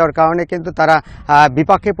তলিয়ে যাওয়ার কারণে কিন্তু তারা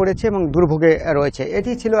বিপাকে পড়েছে এবং দুর্ভোগে রয়েছে।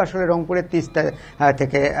 এটি ছিল আসলে রংপুরের তিস্তা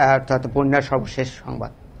থেকে অর্থাৎ বন্যার সর্বশেষ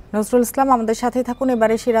সংবাদ। নজরুল ইসলাম আমাদের সাথে থাকুন।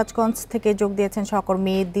 এবারে সিরাজগঞ্জ থেকে যোগ দিয়েছেন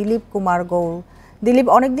সহকর্মী দিলীপ কুমার গৌর। দিলীপ,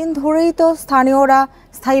 অনেকদিন ধরেই তো স্থানীয়রা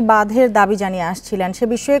স্থায়ী বাঁধের দাবি জানিয়ে আসছিলেন, সে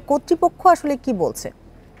বিষয়ে কর্তৃপক্ষ আসলে কি বলছে?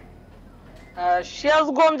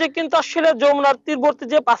 সিরাজগঞ্জে কিন্তু আসলে যমুনার তীরবর্তী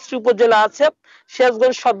যে 5টি উপজেলা আছে,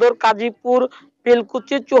 সিরাজগঞ্জ সদর, কাজীপুর,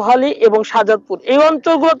 বেলকুচি, চোহালি এবং শাহজাদপুর, এই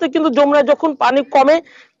অঞ্চলগুলোতে কিন্তু যমুনায় যখন পানি কমে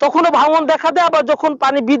তখনও ভাঙন দেখা দেয়, আবার যখন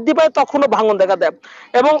পানি বৃদ্ধি পায় তখনও ভাঙন দেখা দেয়।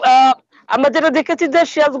 এবং আমরা যেটা দেখেছি যে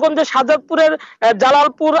সিরাজগঞ্জের শাহজাদপুরের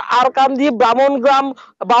জালালপুর, আরকান্দি, ব্রাহ্মণগ্রাম,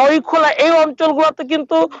 বাউইখোলা এই অঞ্চলগুলোতে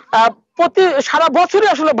কিন্তু প্রতি সারা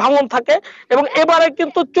বছরই আসলে ভাঙন থাকে, এবং এবারে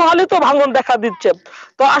কিন্তু চোহালিতে ভাঙন দেখা দিচ্ছে।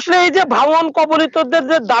 তো আসলে এই যে ভাঙন কবলিতদের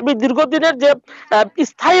যে দাবি দীর্ঘদিনের যে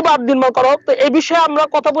স্থায়ী বাঁধ নির্মাণ করা, তো এই বিষয়ে আমরা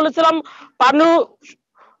কথা বলেছিলাম পানি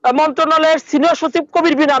মন্ত্রণালয়ের সিনিয়র সচিব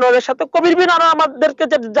কবির বিন আনোয়ারের সাথে। কবির বিন আনোয়ার আমাদেরকে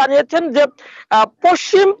জানিয়েছেন যে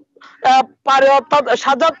পশ্চিম পারে অর্থাৎ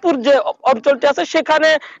শাহজাদপুর যে অঞ্চলটি আছে সেখানে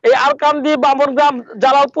এই আরকান্দি, বামনগ্রাম,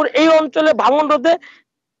 জালালপুর এই অঞ্চলে ভাঙন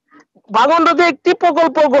রোধে একটি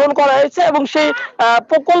প্রকল্প গ্রহণ করা হয়েছে, এবং সেই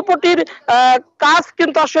প্রকল্পটির কাজ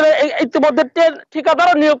কিন্তু আসলে ইতিমধ্যে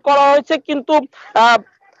ঠিকাদারও নিয়োগ করা হয়েছে, কিন্তু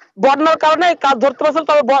বন্যার কারণে কাজ ধরতে পারছে।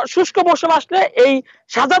 তবে শুষ্ক মৌসুম আসলে এই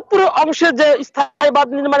শাহজাদপুর অংশে যে স্থায়ী বাঁধ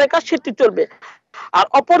নির্মাণের কাজ সেটি চলবে। আর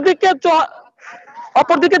অপরদিকে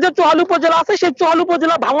যে চোহালি উপজেলা আছে সেই চোহালি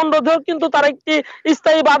উপজেলা ভাঙন রোধেও কিন্তু তারা একটি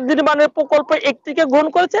স্থায়ী বাঁধ নির্মাণের প্রকল্প একটিকে গ্রহণ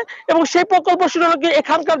করেছে, এবং সেই প্রকল্প শুরু হলে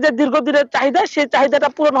এখানকার যে দীর্ঘদিনের চাহিদা সেই চাহিদাটা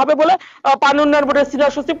পূরণ হবে বলে পানি উন্নয়ন বোর্ডের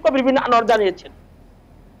সিনিয়র সচিব কবির বিন আনোয়ার জানিয়েছেন।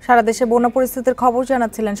 সারা দেশে বন্যা পরিস্থিতির খবর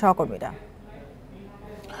জানাচ্ছিলেন সহকর্মীরা।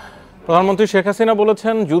 প্রধানমন্ত্রী শেখ হাসিনা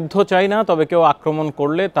বলেছেন, যুদ্ধ চাই না, তবে কেউ আক্রমণ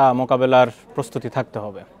করলে তা মোকাবেলার প্রস্তুতি থাকতে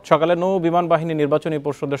হবে। সকালে নৌ বিমান বাহিনী নির্বাচনী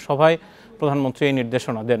পরিষদের সভায় প্রধানমন্ত্রী এই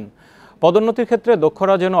নির্দেশনা দেন। পদোন্নতির ক্ষেত্রে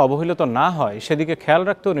দক্ষরা যেন অবহেলিত না হয় সেদিকে খেয়াল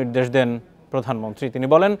রাখতেও নির্দেশ দেন প্রধানমন্ত্রী। তিনি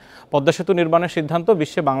বলেন, পদ্মা সেতু নির্মাণের সিদ্ধান্ত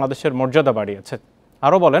বিশ্বে বাংলাদেশের মর্যাদা বাড়িয়েছে।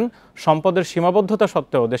 আরও বলেন, সম্পদের সীমাবদ্ধতা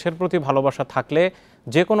সত্ত্বেও দেশের প্রতি ভালোবাসা থাকলে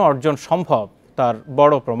যে কোনো অর্জন সম্ভব, তার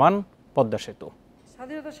বড় প্রমাণ পদ্মা সেতু।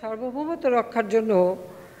 স্বাধীনতা সার্বভৌমত্ব রক্ষার জন্য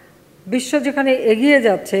বিশ্ব যেখানে এগিয়ে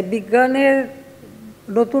যাচ্ছে, বিজ্ঞানের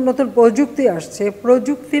নতুন নতুন প্রযুক্তি আসছে,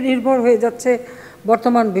 প্রযুক্তি নির্ভর হয়ে যাচ্ছে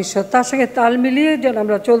বর্তমান বিশ্ব, তার সঙ্গে তাল মিলিয়ে যেন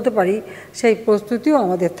আমরা চলতে পারি সেই প্রস্তুতিও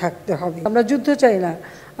আমাদের থাকতে হবে। আমরা যুদ্ধ চাই না,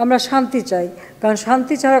 আমরা শান্তি চাই, কারণ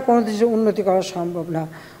শান্তি ছাড়া কোনো দেশের উন্নতি করা সম্ভব না।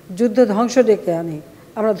 যুদ্ধ ধ্বংস ডেকে আনে,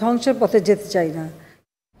 আমরা ধ্বংসের পথে যেতে চাই না।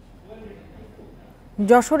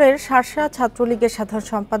 যশোরের শার্শা ছাত্রলীগের সাধারণ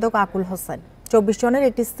সম্পাদক আকুল হোসেন 24 জনের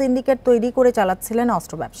একটি সিন্ডিকেট তৈরি করে চালাচ্ছিলেন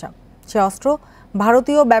অস্ত্র ব্যবসা। সে অস্ত্র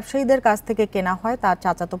ভারতীয় ব্যবসায়ীদের কাছ থেকে কেনা হয় তার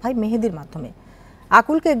চাচাতো ভাই মেহেদির মাধ্যমে।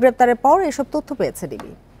 আকুলকে গ্রেপ্তারের পর এসব তথ্য পেয়েছে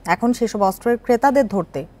ডিবি। এখন সেসব অস্ত্রের ক্রেতাদের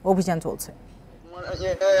ধরতে অভিযান চলছে।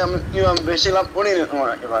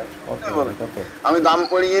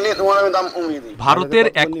 ভারতের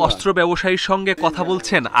এক অস্ত্র ব্যবসায়ীর সঙ্গে কথা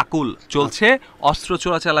বলছেন আকুল। চলছে অস্ত্র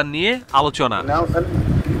চোরাচালান নিয়ে আলোচনা।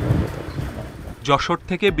 যশোর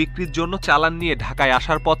থেকে বিক্রির জন্য চালান নিয়ে ঢাকায়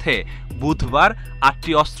আসার পথে বুধবার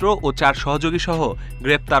 ৮টি অস্ত্র ও ৪ সহযোগী সহ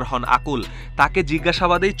গ্রেপ্তার হন আকুল। তাকে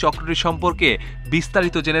জিজ্ঞাসাবাদেই চক্রটি সম্পর্কে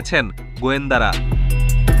বিস্তারিত জেনেছেন গোয়েন্দারা।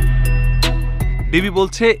 ডিবি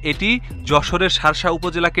বলছে এটি যশোরের শার্শা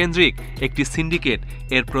উপজেলা কেন্দ্রিক একটি সিন্ডিকেট।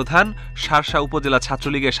 এর প্রধান শার্শা উপজেলা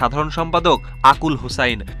ছাত্রলীগের সাধারণ সম্পাদক আকুল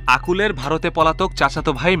হুসাইন। আকুলের ভারতে পলাতক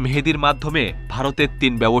চাচাতো ভাই মেহেদির মাধ্যমে ভারতের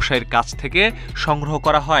 ৩ ব্যবসায়ীর কাছ থেকে সংগ্রহ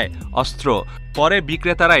করা হয় অস্ত্র। পরে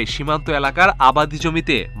বিক্রেতারাই সীমান্ত এলাকার আবাদি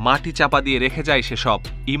জমিতে মাটি চাপা দিয়ে রেখে যায় সেসব।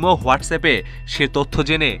 ইমো হোয়াটসঅ্যাপে সে তথ্য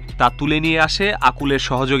জেনে তা তুলে নিয়ে আসে আকুলের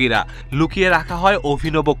সহযোগীরা। লুকিয়ে রাখা হয়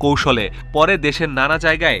অভিনব কৌশলে। পরে দেশের নানা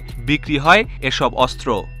জায়গায় বিক্রি হয় এসব অস্ত্র।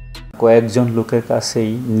 কয়েকজন লোকের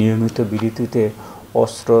কাছেই নিয়মিত বিরতিতে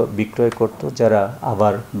অস্ত্র বিক্রয় করত, যারা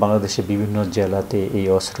আবার বাংলাদেশের বিভিন্ন জেলাতে এই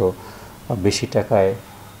অস্ত্র বেশি টাকায়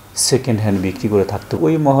সেকেন্ড হ্যান্ড বিক্রি করে থাকতো।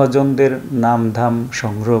 ওই মহাজনদের নাম ধাম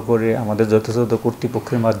সংগ্রহ করে আমাদের যথাযথ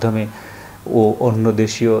কর্তৃপক্ষের মাধ্যমে ও অন্য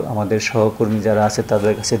দেশীয় আমাদের সহকর্মী যারা আছে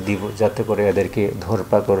তাদের কাছে দিব, যাতে করে এদেরকে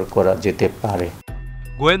ধরপাকড় করা যেতে পারে।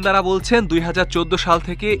 গোয়েন্দারা বলছেন ২০১৪ সাল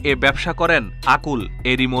থেকে এ ব্যবসা করেন আকুল।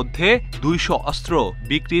 এরই মধ্যে ২০০ অস্ত্র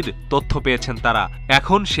বিক্রির তথ্য পেয়েছেন তারা।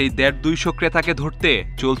 এখন সেই ১৫০ ক্রেতাকে ধরতে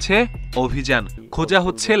চলছে অভিযান। খোঁজা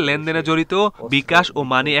হচ্ছে লেনদেনে জড়িত বিকাশ ও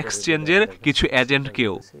মানি এক্সচেঞ্জের কিছু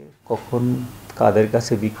এজেন্টকেও। কখন কাদের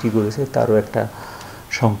কাছে বিক্রি করেছে তারও একটা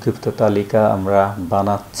সংক্ষিপ্ত তালিকা আমরা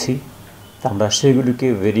বানাচ্ছি। আমরা সেগুলিকে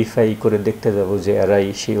ভেরিফাই করে দেখতে যাব যে এরাই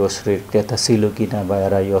সেই অস্ত্রের ক্রেতা ছিল কিনা, বা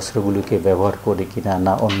এরা এই অস্ত্রগুলোকে ব্যবহার করে কিনা,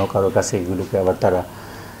 না অন্য কারো কাছে এগুলোকে আবার তারা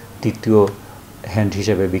তৃতীয় হ্যান্ড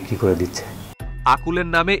হিসেবে বিক্রি করে দিচ্ছে। আকুলের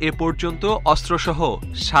নামে এ পর্যন্ত অস্ত্রসহ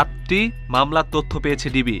 7টি মামলার তথ্য পেয়েছে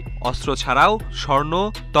ডিবি। অস্ত্র ছাড়াও স্বর্ণ,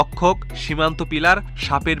 তক্ষক, সীমান্ত পিলার,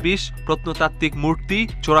 সাপের বিষ, প্রত্নতাত্ত্বিক মূর্তি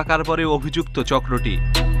চোরাকারবারে অভিযুক্ত চক্রটি।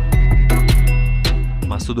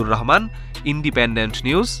 Masudur Rahman, independent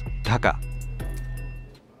news, Dhaka.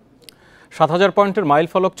 ৭,০০০ পয়েন্টের মাইল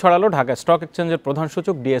ফলক ছড়ালো ঢাকা স্টক এক্সচেঞ্জের প্রধান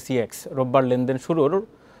সূচক ডিএসইএক্স। রোববার লেনদেন শুরুর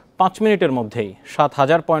 5 মিনিটের মধ্যেই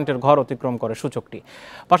 ৭,০০০ পয়েন্টের ঘর অতিক্রম করে সূচকটি।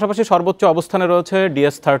 পাশাপাশি সর্বোচ্চ অবস্থানে রয়েছে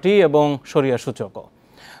ডিএস30 এবং সরিয়া সূচকও।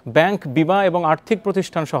 ব্যাংক, বিমা এবং আর্থিক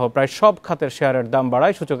প্রতিষ্ঠান সহ প্রায় সব খাতের শেয়ারের দাম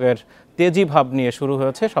বাড়ায় সূচকের তেজি ভাব নিয়ে শুরু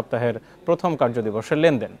হয়েছে সপ্তাহের প্রথম কার্যদিবসের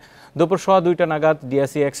লেনদেন। দুপুর 2:15 নাগাদ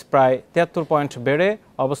ডিএসইএক্স প্রায় 73 পয়েন্ট বেড়ে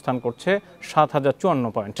অবস্থান করছে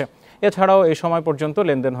 ৭,০৫৪ পয়েন্টে। এছাড়াও এই সময় পর্যন্ত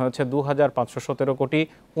লেনদেন হয়েছে 2,517 কোটি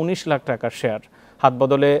 19 লাখ টাকার শেয়ার। হাত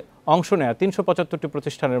বদলে অংশ নেয়া 375টি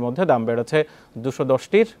প্রতিষ্ঠানের মধ্যে দাম বেড়েছে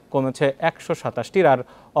 210টির, কমেছে 127টির, আর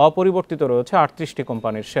অপরিবর্তিত রয়েছে 38টি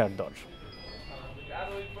কোম্পানির শেয়ার দর।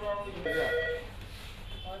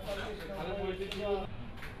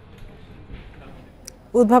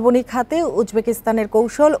 উদ্ভাবনী খাতে উজবেকিস্তানের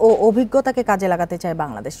কৌশল ও অভিজ্ঞতাকে কাজে লাগাতে চায়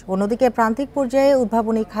বাংলাদেশ। অন্যদিকে প্রান্তিক পর্যায়ে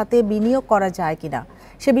উদ্ভাবনী খাতে বিনিয়োগ করা যায় কিনা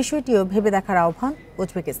সে বিষয়টিও ভেবে দেখার আহ্বান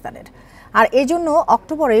উজবেকিস্তানের। আর এজন্য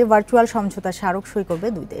অক্টোবরে ভার্চুয়াল সমঝোতা স্মারক সই করবে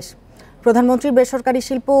দুই দেশ। প্রধানমন্ত্রী বেসরকারি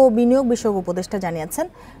শিল্প ও বিনিয়োগ বিষয়ক উপদেষ্টা জানিয়েছেন,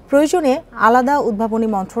 প্রয়োজনে আলাদা উদ্ভাবনী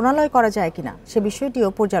মন্ত্রণালয় করা যায় কিনা সে বিষয়টিও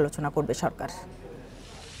পর্যালোচনা করবে সরকার।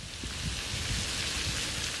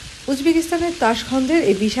 উজবেকিস্তানের তাশখন্দের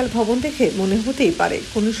এই বিশাল ভবন দেখে মনে হতেই পারে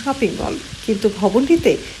কোনো শপিং মল, কিন্তু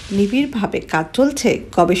ভবনটিতে নিবিড়ভাবে কাজ চলছে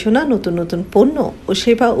গবেষণা, নতুন নতুন পণ্য ও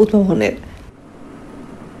সেবা উদ্ভাবনের।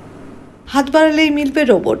 হাত বাড়ালেই মিলবে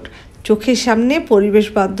রোবট, চোখের সামনে পরিবেশ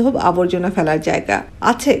বান্ধব আবর্জনা ফেলার জায়গা,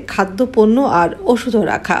 আছে খাদ্য পণ্য আর ওষুধও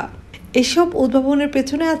রাখা। এসব উদ্ভাবনের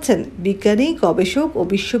পেছনে আছেন বিজ্ঞানী, গবেষক ও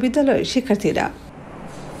বিশ্ববিদ্যালয়ের শিক্ষার্থীরা।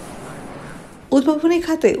 উদ্ভাবনী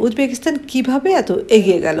খাতে উজবেকিস্তান কিভাবে এত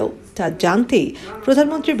এগিয়ে গেল তা জানতেই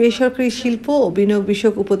প্রধানমন্ত্রী বেসরকারি শিল্প ও বিনিয়োগ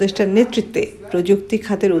বিষয়ক উপদেষ্টার নেতৃত্বে প্রযুক্তি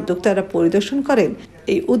খাতের উদ্যোক্তারা পরিদর্শন করেন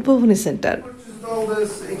এই উদ্ভাবনী সেন্টার।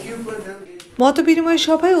 মতবিনিময়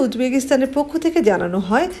সভায় উজবেকিস্তানের পক্ষ থেকে জানানো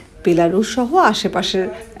হয়, বেলারুশ সহ আশেপাশের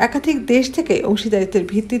একাধিক দেশ থেকে অংশীদারিত্বের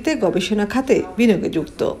ভিত্তিতে গবেষণা খাতে বিনিয়োগে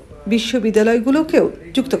যুক্ত বিশ্ববিদ্যালয়গুলোকেও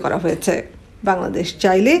যুক্ত করা হয়েছে। বাংলাদেশ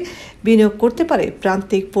চাইলে বিনিয়োগ করতে পারে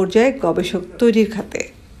প্রান্তিক পর্যায়ে গবেষক তৈরির খাতে।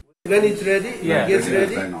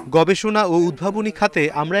 গবেষণা ও উদ্ভাবনী খাতে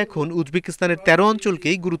আমরা এখন উজবেকিস্তানের 13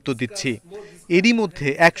 অঞ্চলকেই গুরুত্ব দিচ্ছি। এরই মধ্যে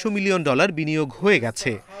 $100 মিলিয়ন বিনিয়োগ হয়ে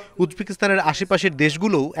গেছে। উজবেকিস্তানের আশেপাশের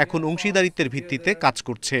দেশগুলোও এখন অংশীদারিত্বের ভিত্তিতে কাজ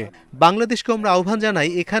করছে। বাংলাদেশকে আমরা আহ্বান জানাই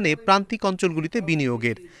এখানে প্রান্তিক অঞ্চলগুলিতে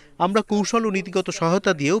বিনিয়োগের। আমরা কৌশল ও নীতিগত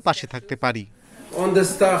সহায়তা দিয়েও পাশে থাকতে পারি।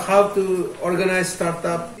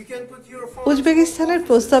 উজবেকিস্তানের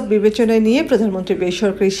প্রস্তাব বিবেচনায় নিয়ে প্রধানমন্ত্রী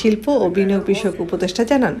বেসরকারি শিল্প ও বিনিয়োগ বিষয়ক উপদেষ্টা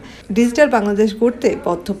জানান, ডিজিটাল বাংলাদেশ গড়তে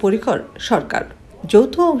বদ্ধপরিকর সরকার।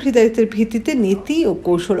 যৌথ অংশীদারিত্বের ভিত্তিতে নীতি ও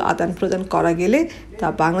কৌশল আদান প্রদান করা গেলে তা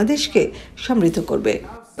বাংলাদেশকে সমৃদ্ধ করবে।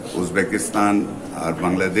 উজবেকিস্তান আর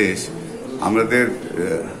বাংলাদেশ আমাদের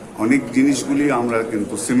অনেক জিনিসগুলি আমরা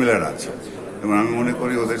কিন্তু সিমিলার আছে এবং আমি মনে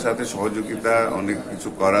করি ওদের সাথে সহযোগিতা অনেক কিছু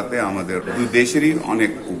করাতে আমাদের দুই দেশেরই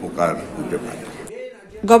অনেক উপকার হতে পারে।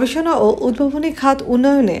 গবেষণা ও উদ্ভাবনী খাত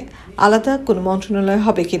উন্নয়নে আলাদা কোনো মন্ত্রণালয়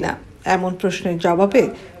হবে কিনা এমন প্রশ্নের জবাবে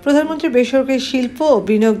প্রধানমন্ত্রী বেসরকারি শিল্প ও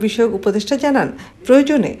বিনিয়োগ বিষয়ক উপদেষ্টা জানান,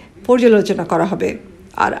 প্রয়োজনে পর্যালোচনা করা হবে।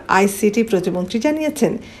 আর আইসিটি প্রতিমন্ত্রী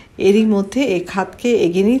জানিয়েছেন, এরই মধ্যে এই খাতকে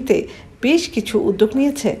এগিয়ে নিতে বেশ কিছু উদ্যোগ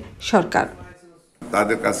নিয়েছে সরকার।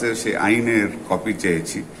 তাদের কাছে সেই আইনের কপি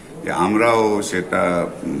চেয়েছি যে আমরাও সেটা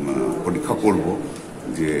পরীক্ষা করব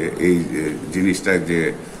যে এই জিনিসটা যে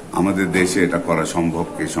আমাদের দেশে এটা করা সম্ভব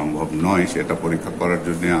কি সম্ভব নয় সেটা পরীক্ষা করার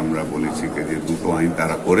জন্য আমরা বলেছি যে দুটো আইন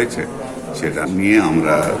তারা করেছে সেটা নিয়ে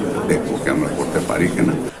আমরা দেখবো কি আমরা করতে পারি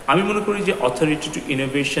কিনা। আমি মনে করি যে অথরিটি টু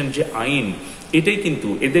ইনোভেশন যে আইন, এটাই কিন্তু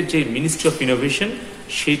এদের যে মিনিস্ট্রি অফ ইনোভেশন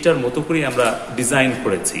সেটার মতো করে আমরা ডিজাইন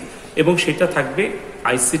করেছি এবং সেটা থাকবে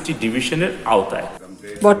আইসিটি ডিভিশনের আওতায়।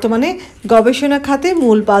 বর্তমানে গবেষণা খাতে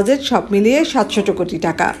মূল বাজেট সব মিলিয়ে 700 কোটি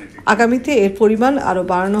টাকা। আগামীতে এর পরিমাণ আরও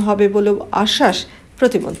বাড়ানো হবে বলেও আশ্বাস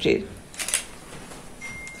প্রতিমন্ত্রীর।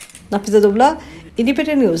 Nafiza Dubla,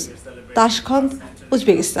 independent news, Tashkent,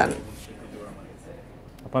 Uzbekistan.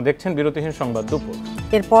 আপনারা দেখছেন বিরতিহীন সংবাদ দুপুর।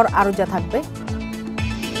 এরপর আরও যা থাকবে,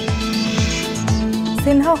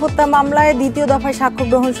 সিনহা হত্যা মামলায় দ্বিতীয় দফায় সাক্ষ্য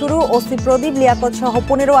গ্রহণ শুরু। ওসি প্রদীপ, লিয়াকত সহ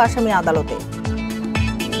 15 আসামি আদালতে।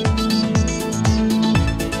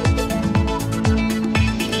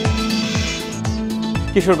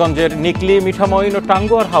 কিশোরগঞ্জের নিকলি, মিঠামইন ও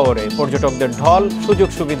টাঙ্গুয়ার হাওরে পর্যটকদের ঢল, সুযোগ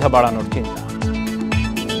সুবিধা বাড়ানোর চিন্তা।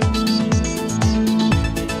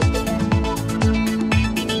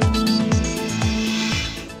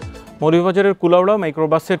 মৌলভীবাজারের কুলাউড়া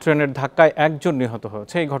মাইক্রোবাসে ট্রেনের ধাক্কায় 1 জন নিহত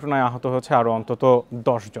হয়েছে। এই ঘটনায় আহত হয়েছে আরও অন্তত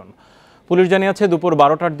 10 জন। পুলিশ জানিয়েছে, দুপুর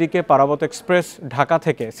 12টার দিকে পারাবত এক্সপ্রেস ঢাকা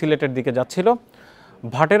থেকে সিলেটের দিকে যাচ্ছিল।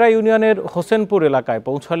 ভাটেরা ইউনিয়নের হোসেনপুর এলাকায়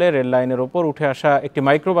পৌঁছালে রেল লাইনের ওপর উঠে আসা একটি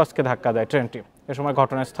মাইক্রোবাসকে ধাক্কা দেয় ট্রেনটি। এ সময়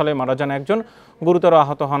ঘটনাস্থলে মারা যান 1 জন, গুরুতর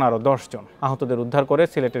আহত হন আরও 10 জন। আহতদের উদ্ধার করে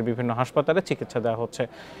সিলেটের বিভিন্ন হাসপাতালে চিকিৎসা দেওয়া হচ্ছে।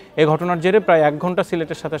 এই ঘটনার জেরে প্রায় 1 ঘন্টা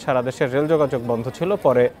সিলেটের সাথে সারা দেশের রেল যোগাযোগ বন্ধ ছিল।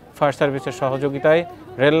 পরে ফায়ার সার্ভিসের সহযোগিতায়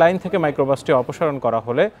রেল লাইন থেকে মাইক্রোবাসটি অপসারণ করা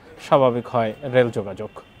হলে স্বাভাবিক হয় রেল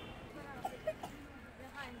যোগাযোগ।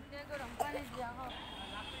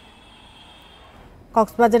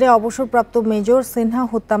 কক্সবাজারে অবসরপ্রাপ্ত মেজর সিনহা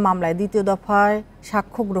হত্যা মামলায় দ্বিতীয় দফায়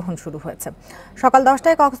সাক্ষ্য গ্রহণ শুরু হয়েছে। সকাল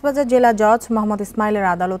 10টায় কক্সবাজার জেলা জজ মোহাম্মদ ইসমাইলের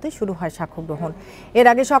আদালতে শুরু হয় সাক্ষ্য গ্রহণ। এর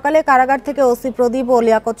আগে সকালে কারাগার থেকে ওসি প্রদীপ ও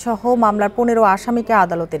লিয়াকত সহ মামলার 15 আসামিকে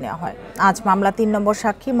আদালতে নেওয়া হয়। আজ মামলা 3 নম্বর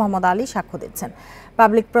সাক্ষী মোহাম্মদ আলী সাক্ষ্য দিচ্ছেন।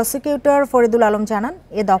 পাবলিক প্রসিকিউটর ফরিদুল আলম জানান,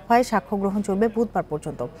 এ দফায় সাক্ষ্য গ্রহণ চলবে বুধবার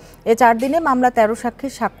পর্যন্ত। এ 4 দিনে মামলা 13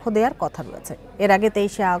 সাক্ষীর সাক্ষ্য দেওয়ার কথা রয়েছে। এর আগে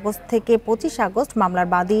 23 আগস্ট থেকে 25 আগস্ট মামলার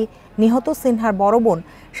বাদী নিহত সিনহার বড় বোন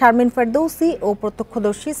শারমিন ফেরদৌসি ও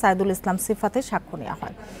প্রত্যক্ষদর্শী সাইদুল ইসলাম সিফাতের সাক্ষ্য নেওয়া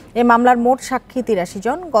হয়। এ মামলার মোট সাক্ষী 83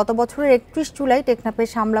 জন। গত বছরের 31 জুলাই টেকনাফের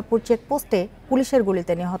শামলাপুর চেকপোস্টে পুলিশের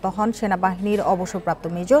গুলিতে নিহত হন সেনাবাহিনীর অবসরপ্রাপ্ত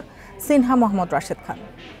মেজর সিনহা মোহাম্মদ রাশেদ খান।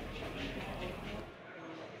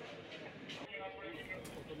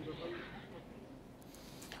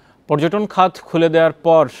 পর্যটন খাত খুলে দেওয়ার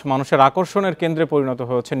পর মানুষের আকর্ষণের কেন্দ্রে পরিণত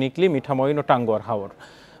হয়েছে নিকলি, মিঠামইন ও টাঙ্গুয়ার হাওর।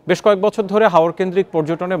 বেশ কয়েক বছর ধরে হাওর কেন্দ্রিক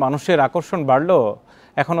পর্যটনে মানুষের আকর্ষণ বাড়লেও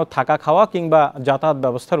এখনও থাকা, খাওয়া কিংবা যাতায়াত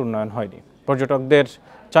ব্যবস্থার উন্নয়ন হয়নি। পর্যটকদের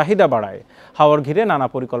চাহিদা বাড়ায় হাওর ঘিরে নানা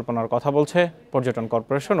পরিকল্পনার কথা বলছে পর্যটন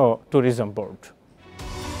কর্পোরেশন ও ট্যুরিজম বোর্ড।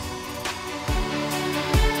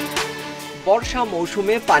 বর্ষা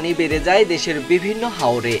মৌসুমে পানি বেড়ে যায় দেশের বিভিন্ন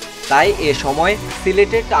হাওরে। তাই এ সময়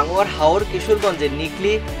সিলেটের টাঙ্গুয়ার হাওর, কিশোরগঞ্জের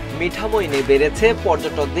নিকলি, মিঠামইনে বেড়েছে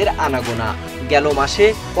পর্যটকদের আনাগোনা। গেল মাসে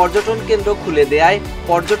পর্যটন কেন্দ্র খুলে দেয়ায়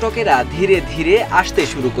পর্যটকেরা ধীরে ধীরে আসতে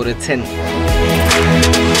শুরু করেছেন।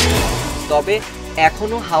 তবে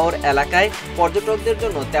এখনো হাওর এলাকায় পর্যটকদের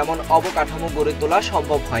জন্য তেমন অবকাঠামো গড়ে তোলা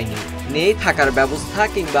সম্ভব হয়নি। নেই থাকার ব্যবস্থা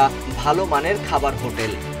কিংবা ভালো মানের খাবার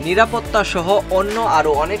হোটেল। নিরাপত্তা সহ অন্য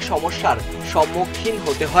আরও অনেক সমস্যার সম্মুখীন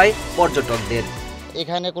হতে হয় পর্যটকদের।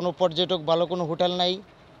 এখানে কোনো পর্যটক ভালো কোনো হোটেল নাই,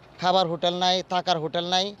 খাবার হোটেল নাই, থাকার হোটেল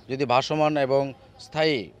নাই। যদি ভাসমান এবং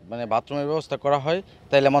স্থায়ী বাথরুমের ব্যবস্থা করা হয়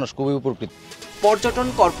তাহলে মানুষ খুবই উপকৃত। পর্যটন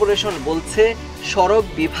কর্পোরেশন বলছে, সড়ক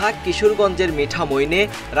বিভাগ কিশোরগঞ্জের মিঠামইনে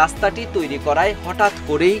রাস্তাটি তৈরি করায় হঠাৎ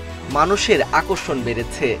করেই মানুষের আকর্ষণ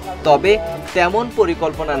বেড়েছে। তবে তেমন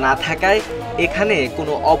পরিকল্পনা না থাকায় এখানে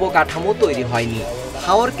কোনো অবকাঠামো তৈরি হয়নি।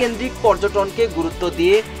 হাওর কেন্দ্রিক পর্যটনকে গুরুত্ব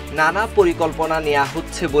দিয়ে নানা পরিকল্পনা নেওয়া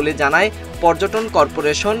হচ্ছে বলে জানায় পর্যটন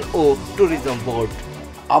কর্পোরেশন ও ট্যুরিজম বোর্ড।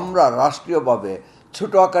 আমরা রাষ্ট্রীয়ভাবে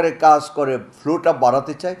ছোট আকারে কাজ করে ফ্লোটা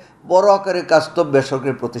বাড়াতে চাই, বড় আকারে কাজ তো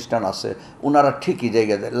বেসরকারি প্রতিষ্ঠান আছে, ওনারা ঠিকই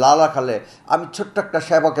জায়গা দেয়। লালাখালে আমি ছোট্ট একটা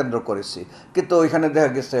সেবা কেন্দ্র করেছি, কিন্তু ওইখানে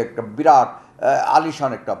দেখা গেছে একটা বিরাট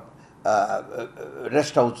আলিশান একটা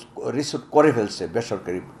রেস্ট হাউস রিসোর্ট করে ফেলছে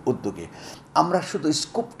বেসরকারি উদ্যোগে। আমরা শুধু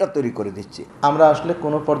স্কোপটা তৈরি করে দিচ্ছি। আমরা আসলে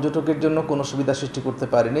কোনো পর্যটকের জন্য কোনো সুবিধা সৃষ্টি করতে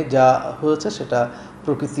পারিনি, যা হয়েছে সেটা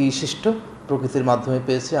প্রকৃতি সৃষ্ট, প্রকৃতির মাধ্যমে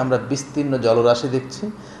পেয়েছি। আমরা বিস্তীর্ণ জলরাশি দেখছি,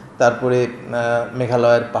 তারপরে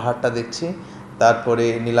মেঘালয়ের পাহাড়টা দেখছি, তারপরে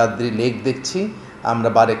নীলাদ্রি লেক দেখছি, আমরা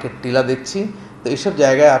বারেকের টিলা দেখছি। তো এইসব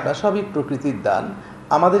জায়গায় আপনার সবই প্রকৃতির দান।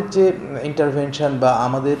 আমাদের যে ইন্টারভেনশন বা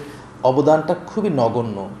আমাদের অবদানটা খুবই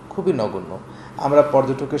নগণ্য, খুবই নগণ্য। আমরা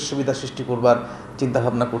পর্যটকের সুবিধা সৃষ্টি করবার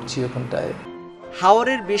চিন্তাভাবনা করছি ওখানটায়।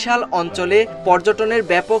 হাওরের বিশাল অঞ্চলে পর্যটনের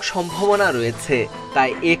ব্যাপক সম্ভাবনা রয়েছে, তাই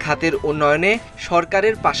এ খাতের উন্নয়নে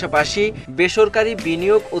সরকারের পাশাপাশি বেসরকারি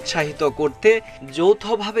বিনিয়োগ উৎসাহিত করতে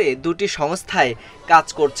যৌথভাবে দুটি সংস্থায় কাজ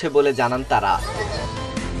করছে বলে জানান তারা।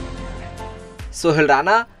 Sohel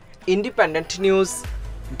Rana, independent news,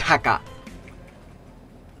 Dhaka.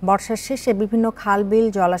 বর্ষার শেষে বিভিন্ন খাল বিল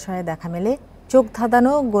জলাশয়ে দেখা মেলে চোখ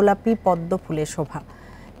ধাঁধানো গোলাপি পদ্ম ফুলের শোভা।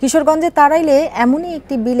 কিশোরগঞ্জে তারাইলে এমনই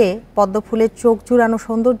একটি বিলে পদ্ম ফুলের চোখ জুড়ানো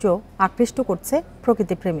সৌন্দর্য আকৃষ্ট করছে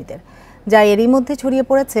প্রকৃতিপ্রেমীদের, যা এরই মধ্যে ছড়িয়ে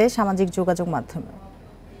পড়েছে সামাজিক যোগাযোগ মাধ্যমে।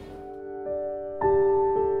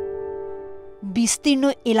 বিস্তীর্ণ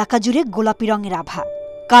এলাকা জুড়ে গোলাপি রঙের আভা,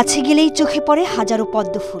 কাছে গেলেই চোখে পড়ে হাজারো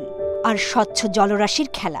পদ্ম ফুল আর স্বচ্ছ জলরাশির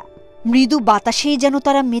খেলা। মৃদু বাতাসেই যেন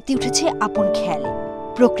তারা মেতে উঠেছে আপন খেয়ালে।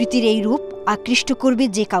 প্রকৃতির এই রূপ আকৃষ্ট করবে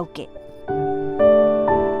যে কাউকে।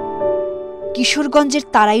 কিশোরগঞ্জের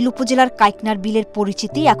তারাইল উপজেলার কাইকনার বিলের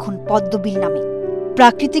পরিচিতি এখন পদ্মবিল নামে।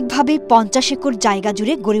 প্রাকৃতিকভাবে 50 একর জায়গা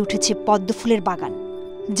জুড়ে গড়ে উঠেছে পদ্ম ফুলের বাগান,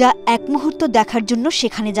 যা এক মুহূর্ত দেখার জন্য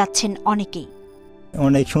সেখানে যাচ্ছেন অনেকেই।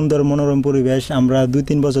 অনেক সুন্দর মনোরম পরিবেশ। আমরা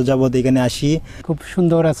 2-3 বছর যাবত এখানে আসি। খুব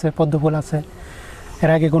সুন্দর আছে, পদ্ম ফুল আছে,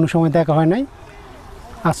 এর আগে কোনো সময় দেখা হয় নাই,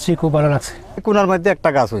 আসছি, খুব ভালো লাগছে। কোনার মধ্যে একটা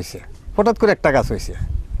গাছ হয়েছে, হঠাৎ করে একটা গাছ হয়েছে,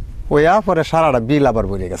 ওয়া পরে সারাটা বিল আবার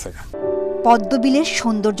ভরে গেছে। পদ্মবিলের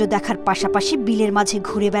সৌন্দর্য দেখার পাশাপাশি বিলের মাঝে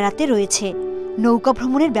ঘুরে বেড়াতে রয়েছে নৌকা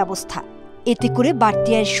ভ্রমণের ব্যবস্থা। এতে করে বাড়তি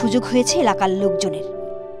আয়ের সুযোগ হয়েছে এলাকার লোকজনের।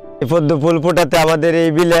 পদ্ম ফুল ফোটাতে আমাদের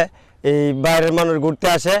এই বিলে এই বাইরের মানুষ ঘুরতে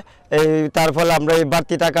আসে, তার ফলে আমরা এই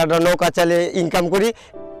বাড়তি টাকাটা নৌকা চালিয়ে ইনকাম করি।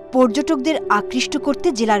 পর্যটকদের আকৃষ্ট করতে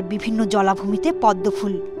জেলার বিভিন্ন জলাভূমিতে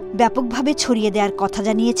পদ্মফুল ব্যাপকভাবে ছড়িয়ে দেওয়ার কথা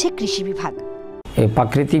জানিয়েছে কৃষি বিভাগ।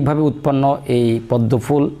 প্রাকৃতিকভাবে উৎপন্ন এই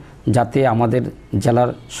পদ্মফুল যাতে আমাদের জেলার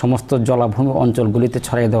সমস্ত জলাভূমি অঞ্চলগুলিতে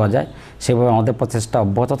ছড়িয়ে দেওয়া যায়, সেভাবে আমাদের প্রচেষ্টা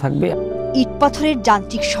অব্যাহত থাকবে। ইটপাথরের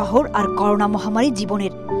যান্ত্রিক শহর আর করোনা মহামারী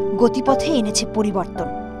জীবনের গতিপথে এনেছে পরিবর্তন।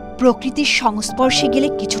 প্রকৃতির সংস্পর্শে গেলে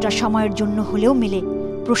কিছুটা সময়ের জন্য হলেও মেলে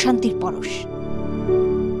প্রশান্তির পরশ।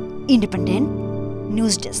 Independent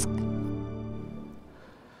news desk.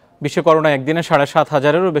 বিশ্বে করোনা একদিনে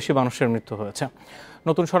 ৭,৫০০-এরও বেশি মানুষের মৃত্যু হয়েছে।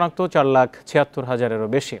 নতুন শনাক্ত 4,76,000-এরও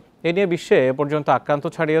বেশি। এ নিয়ে বিশ্বে এ পর্যন্ত আক্রান্ত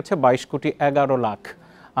ছাড়িয়েছে 22,11,00,000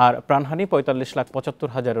 আর প্রাণহানি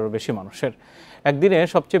 45,75,000-এরও বেশি মানুষের। একদিনে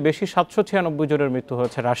সবচেয়ে বেশি 796 জনের মৃত্যু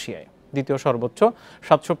হয়েছে রাশিয়ায়। দ্বিতীয় সর্বোচ্চ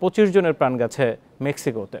 725 জনের প্রাণ গেছে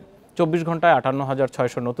মেক্সিকোতে। 24 ঘন্টায়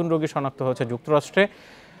 58,600 নতুন রোগী শনাক্ত হয়েছে যুক্তরাষ্ট্রে।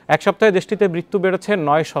 এক সপ্তাহে দেশটিতে মৃত্যু বেড়েছে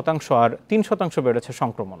 9% আর 3% বেড়েছে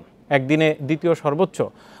সংক্রমণ। একদিনে দ্বিতীয় সর্বোচ্চ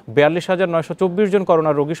 42,924 জন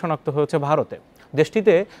করোনা রোগী শনাক্ত হয়েছে ভারতে।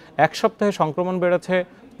 দেশটিতে এক সপ্তাহে সংক্রমণ বেড়েছে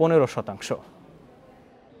 15%।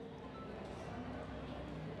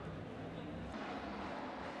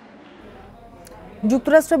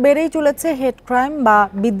 যুক্তরাষ্ট্রে বেড়েই চলেছে হেট ক্রাইম বা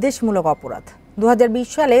বিদ্বেষমূলক অপরাধ। 2020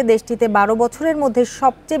 সালে দেশটিতে 12 বছরের মধ্যে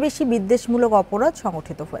সবচেয়ে বেশি বিদ্বেষমূলক অপরাধ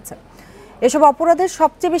সংঘটিত হয়েছে। এসব অপরাধের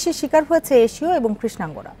সবচেয়ে বেশি শিকার হয়েছে এশীয় এবং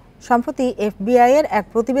কৃষ্ণাঙ্গরা। সম্প্রতি FBI এর এক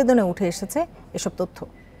প্রতিবেদনে উঠে এসেছে এসব তথ্য।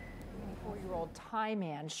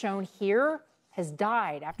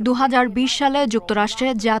 2020 সালে যুক্তরাষ্ট্রে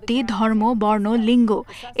জাতি, ধর্ম, বর্ণ, লিঙ্গ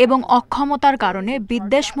এবং অক্ষমতার কারণে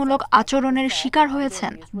বিদ্বেষমূলক আচরণের শিকার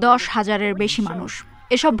হয়েছেন 10,000-এর বেশি মানুষ।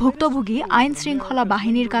 এসব ভুক্তভোগী আইন শৃঙ্খলা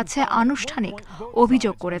বাহিনীর কাছে আনুষ্ঠানিক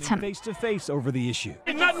অভিযোগ করেছেন।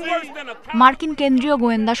 মার্কিন কেন্দ্রীয়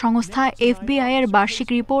গোয়েন্দা সংস্থা FBI এর বার্ষিক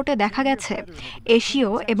রিপোর্টে দেখা গেছে, এশীয়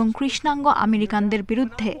এবং কৃষ্ণাঙ্গ আমেরিকানদের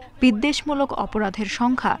বিরুদ্ধে বিদ্বেষমূলক অপরাধের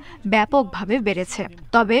সংখ্যা ব্যাপকভাবে বেড়েছে।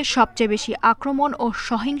 তবে সবচেয়ে বেশি আক্রমণ ও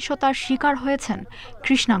সহিংসতার শিকার হয়েছেন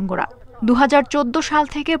কৃষ্ণাঙ্গরা। 2014 সাল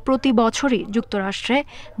থেকে প্রতি বছরই যুক্তরাষ্ট্রে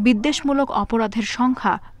বিদ্বেষমূলক অপরাধের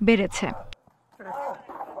সংখ্যা বেড়েছে।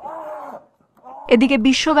 এদিকে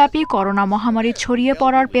বিশ্বব্যাপী করোনা মহামারী ছড়িয়ে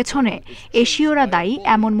পড়ার পেছনে এশীয়রা দায়ী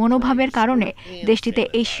এমন মনোভাবের কারণে দেশটিতে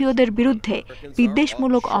এশীয়দের বিরুদ্ধে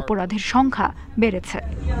বিদ্বেষমূলক অপরাধের সংখ্যা বেড়েছে।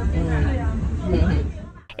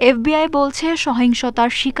 এফবিআই বলছে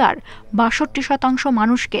সহিংসতার শিকার ৬২%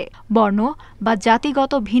 মানুষকে বর্ণ বা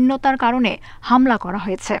জাতিগত ভিন্নতার কারণে হামলা করা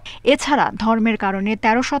হয়েছে। এছাড়া ধর্মের কারণে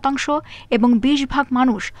 13% এবং 20%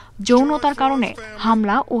 মানুষ যৌনতার কারণে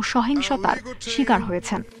হামলা ও সহিংসতার শিকার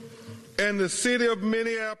হয়েছেন।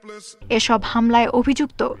 এসব হামলায়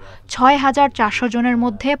অভিযুক্ত ৬,৪০০ জনের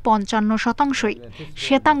মধ্যে ৫৫%ই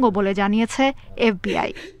শ্বেতাঙ্গ বলে জানিয়েছে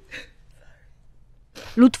FBI.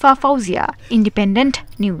 Lutfa Fauzia, independent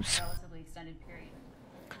news.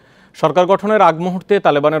 সরকার গঠনের আগ মুহূর্তে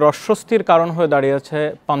তালেবানের অস্বস্তির কারণ হয়ে দাঁড়িয়েছে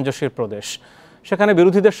পাঞ্জশির প্রদেশ। সেখানে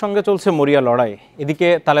বিরোধীদের সঙ্গে চলছে মরিয়া লড়াই। এদিকে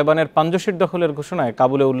তালেবানের পাঞ্জশির দখলের ঘোষণায়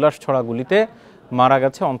কাবুলে উল্লাস ছড়া গুলিতে মারা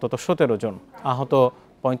গেছে অন্তত 17 জন, আহত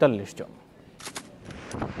 45 জন।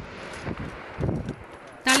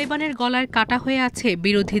 তালেবানের গলায় কাটা হয়ে আছে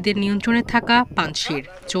বিরোধীদের নিয়ন্ত্রণে থাকা পাঞ্জশির।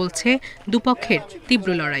 চলছে দুপক্ষের তীব্র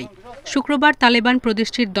লড়াই। শুক্রবার তালেবান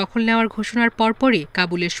প্রদেশটির দখল নেওয়ার ঘোষণার পরপরই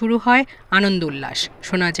কাবুলে শুরু হয় আনন্দ উল্লাস।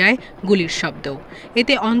 শোনা যায় গুলির শব্দ।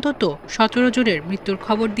 এতে অন্তত 17 জনের মৃত্যুর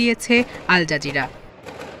খবর দিয়েছে আল জাজিরা।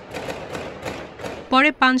 পরে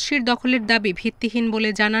পাঞ্জশির দখলের দাবি ভিত্তিহীন বলে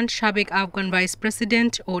জানান সাবেক আফগান ভাইস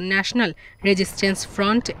প্রেসিডেন্ট ও ন্যাশনাল রেজিস্ট্যান্স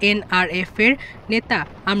ফ্রন্ট NRF এর নেতা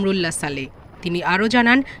আমরুল্লাহ সালেহ। তিনি আরও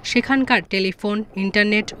জানান সেখানকার টেলিফোন,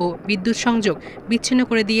 ইন্টারনেট ও বিদ্যুৎ সংযোগ বিচ্ছিন্ন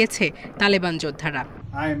করে দিয়েছে তালেবান যোদ্ধারা।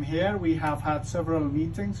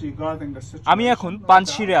 আমি এখন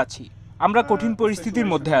পাঞ্জশিরে আছি। আমরা কঠিন পরিস্থিতির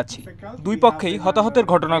মধ্যে আছি। দুই পক্ষেই হতাহতের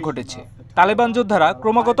ঘটনা ঘটেছে। তালেবান যোদ্ধারা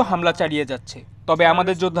ক্রমাগত হামলা চালিয়ে যাচ্ছে, তবে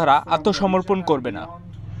আমাদের যোদ্ধারা আত্মসমর্পণ করবে না।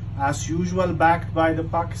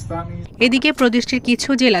 এদিকে প্রদেশটির কিছু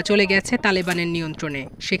জেলা চলে গেছে তালেবানের নিয়ন্ত্রণে।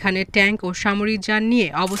 সেখানে ট্যাঙ্ক ও সামরিক যান নিয়ে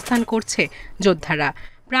অবস্থান করছে যোদ্ধারা।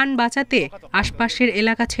 প্রাণ বাঁচাতে আশপাশের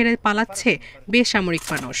এলাকা ছেড়ে পালাচ্ছে বেসামরিক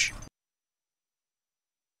মানুষ।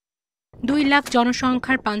 2 লাখ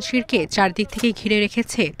জনসংখ্যার পাঞ্জশিরকে চারদিক থেকে ঘিরে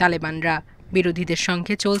রেখেছে তালেবানরা। বিরোধীদের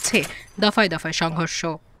সঙ্গে চলছে দফায় দফায় সংঘর্ষ।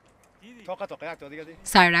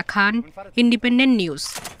 সায়রা খান, ইন্ডিপেন্ডেন্ট নিউজ।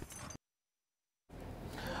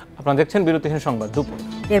 আপনারা দেখছেন বিরতিহীন সংবাদ দুপুর।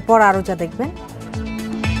 এরপর আরো যা দেখবেন,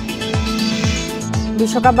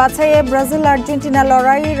 বিশ্বকাপ বাছাইয়ে ব্রাজিল আর্জেন্টিনা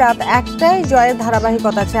লড়াই রাত 1টায় জয়ের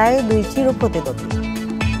ধারাবাহিকতা চায় দুই চির প্রতিদ্বন্দ্বী।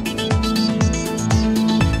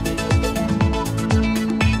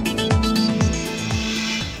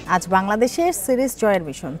 আজ বাংলাদেশের সিরিজ জয়ের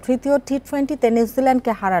মিশন। তৃতীয় টি20তে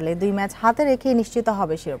নিউজিল্যান্ডকে হারালে 2 ম্যাচ হাতে রেখে নিশ্চিত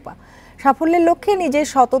হবে শিরোপা। সাফল্যের লক্ষ্যে নিজের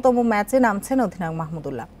 100তম ম্যাচে নামছেন অধিনায়ক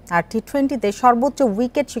মাহমুদুল্লাহ। আর টি20তে সর্বোচ্চ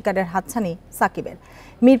উইকেট শিকারের হাতছানি সাকিবের।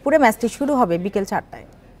 মিরপুরে ম্যাচটি শুরু হবে বিকেল 4টায়।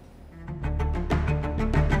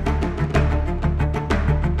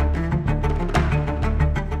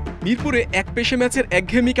 মিরপুরে এক পেশে ম্যাচের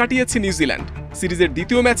একঘেয়েমি কাটিয়েছে নিউজিল্যান্ড। সিরিজের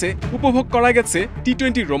দ্বিতীয় ম্যাচে উপভোগ করা গেছে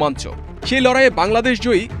টি20 রোমাঞ্চ। সেই লড়াইয়ে বাংলাদেশ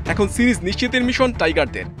জয়ী, এখন সিরিজ নিশ্চিতের মিশন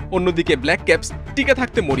টাইগারদের। অন্যদিকে ব্ল্যাক ক্যাপস টিকে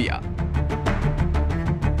থাকতে মরিয়া।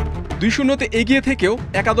 2-0 এগিয়ে থেকেও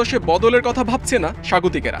একাদশে বদলের কথা ভাবছে না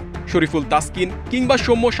স্বাগতিকেরা। শরীফুল তাসকিন কিংবা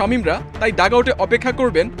সৌম্য শামীমরা তাই ডাগআউটে অপেক্ষা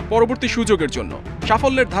করবেন পরবর্তী সুযোগের জন্য।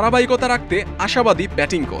 সাফল্যের ধারাবাহিকতা রাখতে আশাবাদী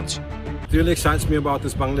ব্যাটিং কোচ।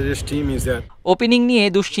 ওপেনিং নিয়ে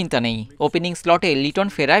দুশ্চিন্তা নেই। ওপেনিং স্লটে লিটন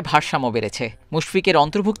ফেরায় ভারসাম্য বেড়েছে। মুশফিকের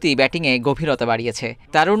অন্তর্ভুক্তি ব্যাটিংয়ে গভীরতা বাড়িয়েছে।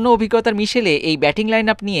 তারুণ্য অভিজ্ঞতার মিশেলে এই ব্যাটিং লাইন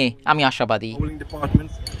আপ নিয়ে আমি আশাবাদী।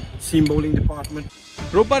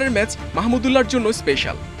 রোববারের ম্যাচ মাহমুদুল্লাহর জন্য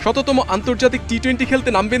স্পেশাল। 100তম আন্তর্জাতিক টি20 খেলতে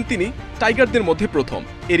নামবেন তিনি, টাইগারদের মধ্যে প্রথম।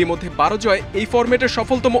 এরই মধ্যে 12 জয় এই ফরম্যাটের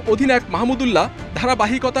সফলতম অধিনায়ক মাহমুদুল্লাহ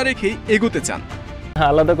ধারাবাহিকতা রেখেই এগোতে চান।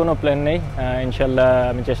 আলাদা কোনো প্ল্যান নেই। ইনশাল্লাহ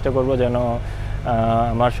আমি চেষ্টা করব যেন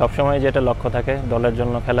আমার সবসময় যেটা লক্ষ্য থাকে দলের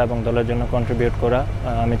জন্য খেলা এবং দলের জন্য কন্ট্রিবিউট করা।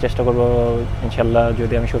 আমি চেষ্টা করব ইনশাল্লাহ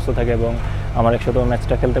যদি আমি সুস্থ থাকি এবং আমার 100তম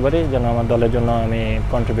ম্যাচটা খেলতে পারি যেন আমার দলের জন্য আমি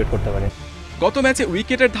কন্ট্রিবিউট করতে পারি। গত ম্যাচে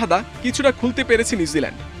উইকেটের ধাঁধা কিছুটা খুলতে পেরেছে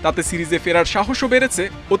নিউজিল্যান্ড। তাতে সিরিজে ফেরার সাহসও বেড়েছে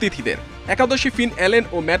অতিথিদের। একাদশী ফিন অ্যালেন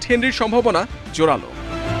ও ম্যাট হেনরির সম্ভাবনা জোরালো।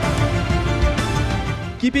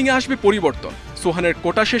 কিপিংয়ে আসবে পরিবর্তন। সোহানের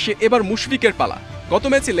কোটা শেষে এবার মুশফিকের পালা। গত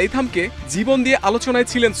ম্যাচে লেইথামকে জীবন দিয়ে আলোচনায়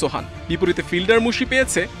ছিলেন সোহান। বিপরীতে ফিল্ডার মুশি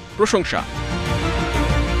পেয়েছে প্রশংসা।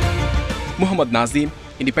 Mohammad Nazim,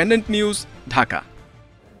 independent news, Dhaka.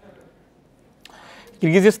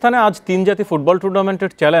 কিরগিজস্তানে আজ 3 জাতি ফুটবল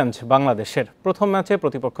টুর্নামেন্টের চ্যালেঞ্জ বাংলাদেশের। প্রথম ম্যাচে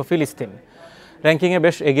প্রতিপক্ষ ফিলিস্তিন। র্যাঙ্কিংয়ে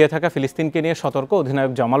বেশ এগিয়ে থাকা ফিলিস্তিনকে নিয়ে সতর্ক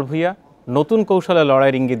অধিনায়ক জামাল ভুঁইয়া। নতুন কৌশলে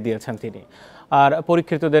লড়াইয়ের ইঙ্গিত দিয়েছেন তিনি। আর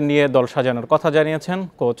পরীক্ষিতদের নিয়ে দল সাজানোর কথা জানিয়েছেন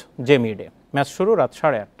কোচ জেমি ডে। ম্যাচ শুরু রাত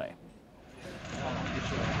 8:30টায়।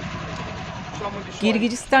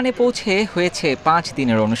 কিরগিজস্তানে পৌঁছে হয়েছে 5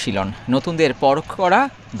 দিনের অনুশীলন। নতুনদের পরখ করা,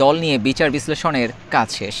 দল নিয়ে বিচার বিশ্লেষণের কাজ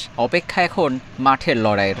শেষ। অপেক্ষা এখন মাঠের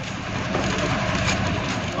লড়াইয়ের।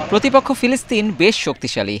 প্রতিপক্ষ ফিলিস্তিন বেশ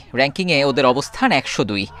শক্তিশালী। র্যাঙ্কিংয়ে ওদের অবস্থান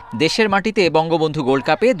 102। দেশের মাটিতে বঙ্গবন্ধু গোল্ড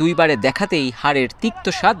কাপে দুইবারে দেখাতেই হারের তিক্ত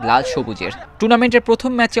স্বাদ লাল সবুজের। টুর্নামেন্টের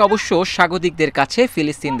প্রথম ম্যাচে অবশ্য স্বাগতিকদের কাছে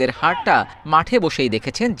ফিলিস্তিনদের হারটা মাঠে বসেই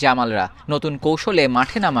দেখেছেন জামালরা। নতুন কৌশলে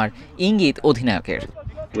মাঠে নামার ইঙ্গিত অধিনায়কের।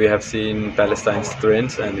 We have seen Palestine's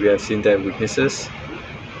strengths and we have seen their weaknesses.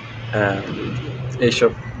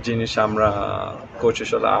 এইসব জিনিস আমরা কোচের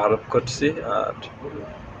সাথে আরোপ করছি আর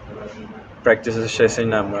প্র্যাকটিসের শেষে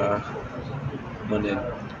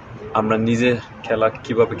আমরা নিজে খেলা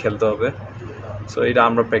কিভাবে খেলতে হবে, সো এটা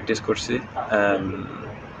আমরা প্র্যাকটিস করছি।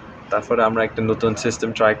 তারপরে আমরা একটা নতুন সিস্টেম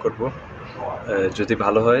ট্রাই করব, যদি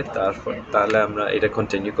ভালো হয় তাহলে আমরা এটা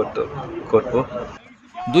কন্টিনিউ করব।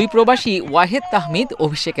 দুই প্রবাসী ওয়াহেদ তাহমিদ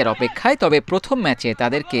অভিষেকের অপেক্ষায়, তবে প্রথম ম্যাচে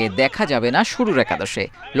তাদেরকে দেখা যাবে না শুরুর একাদশে।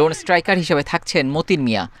 লোন স্ট্রাইকার হিসেবে থাকছেন মতিন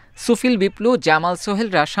মিয়া। সুফিল বিপ্লু, জামাল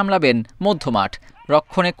সোহেলরা সামলাবেন মধ্যমাঠ।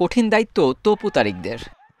 রক্ষণে কঠিন দায়িত্ব তপু তারিকদের।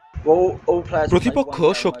 প্রতিপক্ষ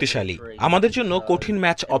শক্তিশালী, আমাদের জন্য কঠিন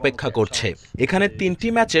ম্যাচ অপেক্ষা করছে। এখানে 3টি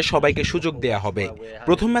ম্যাচে সবাইকে সুযোগ দেয়া হবে।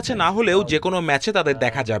 প্রথম ম্যাচে না হলেও যে কোনো ম্যাচে তাদের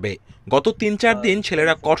দেখা যাবে। গত 3-4 দিন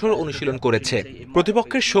ছেলেরা কঠোর অনুশীলন করেছে।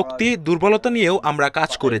 প্রতিপক্ষের শক্তি দুর্বলতা নিয়েও আমরা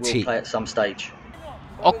কাজ করেছি।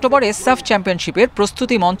 অক্টোবরে সাফ চ্যাম্পিয়নশিপের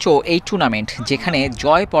প্রস্তুতি মঞ্চ এই টুর্নামেন্ট, যেখানে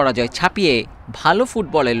জয় পরাজয় ছাপিয়ে ভালো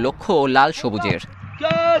ফুটবলের লক্ষ্য লাল সবুজের।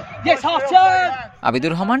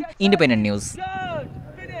 Abidur Rahman, independent news.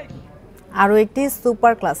 আরও একটি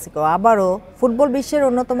সুপার ক্লাসিকো, আবারও ফুটবল বিশ্বের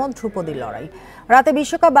অন্যতম ধ্রুপদী লড়াই। রাতে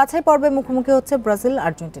বিশ্বকাপ বাছাই পর্বে মুখোমুখি হচ্ছে ব্রাজিল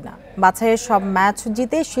আর্জেন্টিনা। বাছাইয়ের সব ম্যাচ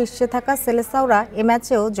জিতে শীর্ষে থাকা সেলেসাওরা এ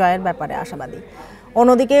ম্যাচেও জয়ের ব্যাপারে আশাবাদী।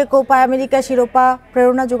 অন্যদিকে কোপা আমেরিকা শিরোপা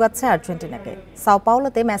প্রেরণা যোগাচ্ছে আর্জেন্টিনাকে। সাও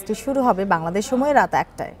পাওলোতে ম্যাচটি শুরু হবে বাংলাদেশ সময় রাত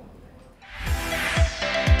 1টায়।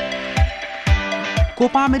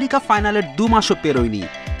 কোপা আমেরিকা ফাইনালের 2 মাসও পেরোয়নি,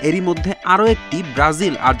 এরই মধ্যে আরও একটি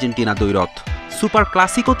ব্রাজিল আর্জেন্টিনা দ্বৈরথ। সুপার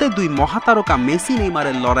ক্লাসিকোতে দুই মহাতারকা মেসি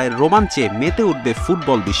নেইমারের লড়াইয়ের রোমাঞ্চে মেতে উঠবে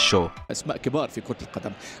ফুটবল বিশ্ব।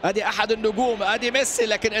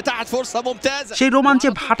 সেই রোমাঞ্চে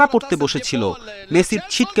ভাটা পড়তে বসেছিল মেসির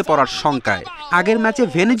ছিটকে পড়ার শঙ্কায়। আগের ম্যাচে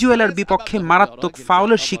ভেনেজুয়েলার বিপক্ষে মারাত্মক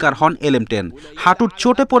ফাউলের শিকার হন এলেমটেন। হাঁটুর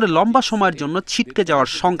চোটে পড়ে লম্বা সময়ের জন্য ছিটকে যাওয়ার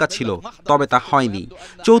শঙ্কা ছিল, তবে তা হয়নি।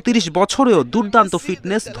 34 বছরেও দুর্দান্ত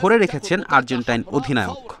ফিটনেস ধরে রেখেছেন আর্জেন্টাইন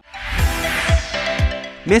অধিনায়ক।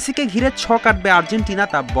 মেসিকে ঘিরে ছক কাটবে আর্জেন্টিনা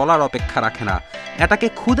তা বলার অপেক্ষা রাখে না। এটাকে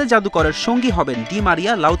খুদে জাদুকরের সঙ্গী হবেন ডি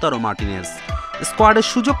মারিয়া, লাউতারো মার্টিনেজ। স্কোয়াডের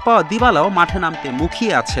সুযোগ পাওয়া দিবালাও মাঠে নামতে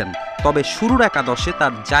মুখিয়ে আছেন, তবে শুরুর একাদশে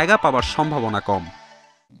তার জায়গা পাওয়ার সম্ভাবনা কম।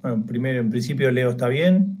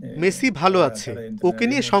 মেসি ভালো আছে, ওকে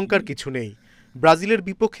নিয়ে শঙ্কার কিছু নেই। ব্রাজিলের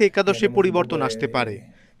বিপক্ষে একাদশে পরিবর্তন আসতে পারে।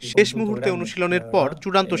 শেষ মুহূর্তে অনুশীলনের পর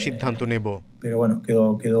চূড়ান্ত সিদ্ধান্ত নেব।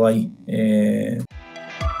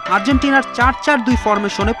 আর্জেন্টিনার 4-4-2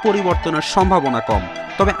 ফরমেশনে পরিবর্তনের সম্ভাবনা কম,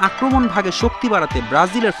 তবে আক্রমণ ভাগে শক্তি বাড়াতে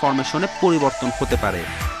ব্রাজিলের ফরমেশনে পরিবর্তন হতে পারে।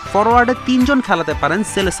 ফরওয়ার্ডে 3 জন খেলাতে পারেন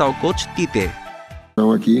Selecao coach Tite.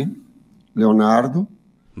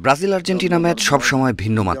 Brazil Argentina match সবসময়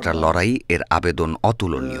ভিন্ন মাত্রার লড়াই, এর আবেদন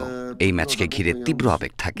অতুলনীয়। এই ম্যাচকে ঘিরে তীব্র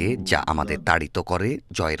আবেগ থাকে, যা আমাদের তাড়িত করে,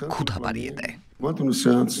 জয়ের ক্ষুধা বাড়িয়ে দেয়।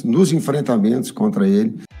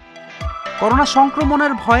 করোনা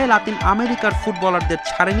সংক্রমণের ভয়ে লাতিন আমেরিকার ফুটবলারদের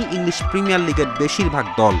ছাড়েনি ইংলিশ প্রিমিয়ার লিগের বেশিরভাগ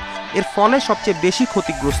দল। এর ফলে সবচেয়ে বেশি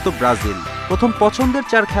ক্ষতিগ্রস্ত ব্রাজিল। প্রথম পছন্দের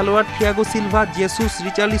 4 খেলোয়াড় থিয়াগো সিলভা, জেসুস,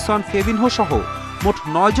 রিচার্লিসন, ফেবিনহো সহ মোট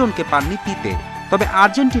 9 জনকে পাননি তিতে। তবে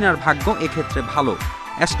আর্জেন্টিনার ভাগ্য এক্ষেত্রে ভালো।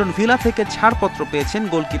 অ্যাস্টন ভিলা থেকে ছাড়পত্র পেয়েছেন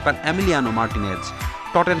গোলকিপার এমিলিয়ানো মার্টিনেজ।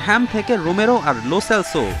 টটেনহ্যাম থেকে রোমেরো আর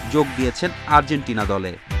লোসেলসো যোগ দিয়েছেন আর্জেন্টিনা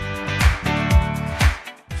দলে।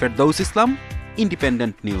 ফেরদৌস ইসলাম,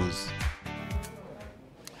 ইন্ডিপেন্ডেন্ট নিউজ।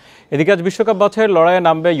 এদিকে আজ বিশ্বকাপ বাছাইয়ের লড়াইয়ে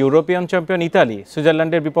নামবে ইউরোপিয়ান চ্যাম্পিয়ন ইতালি।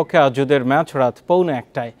 সুইজারল্যান্ডের বিপক্ষে আজ ওদের ম্যাচ রাত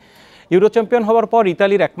 1:45। ইউরো চ্যাম্পিয়ন হওয়ার পর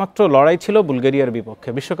ইতালির একমাত্র লড়াই ছিল বুলগেরিয়ার বিপক্ষে।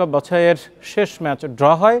 বিশ্বকাপ বাছাইয়ের শেষ ম্যাচ ড্র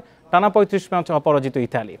হয়, টানা 35 ম্যাচ অপরাজিত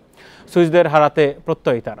ইতালি। সুইসদের হারাতে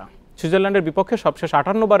প্রত্যয়ী তারা। সুইজারল্যান্ডের বিপক্ষে সবশেষ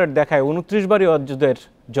 58 বারের দেখায় 29 বারই ওদের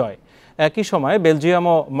জয়। একই সময়ে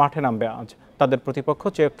বেলজিয়ামও মাঠে নামবে আজ। তাদের প্রতিপক্ষ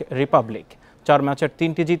চেক রিপাবলিক। 4 ম্যাচের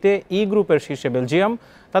 3টি জিতে ই গ্রুপের শীর্ষে বেলজিয়াম,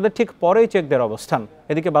 তাদের ঠিক পরেই চেকদের অবস্থান।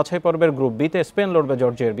 এদিকে বাছাই পর্বের গ্রুপ বিতে স্পেন লড়বে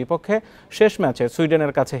জর্জিয়ার বিপক্ষে। শেষ ম্যাচে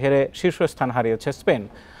সুইডেনের কাছে হেরে শীর্ষস্থান হারিয়েছে স্পেন।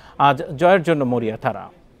 আজ জয়ের জন্য মরিয়া তারা।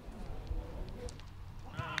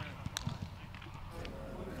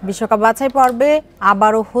 বিশ্বকাপ বাছাই পর্বে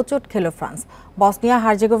আবারও হোঁচট খেল ফ্রান্স। বসনিয়া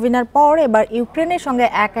হার্জেগোভিনার পর এবার ইউক্রেনের সঙ্গে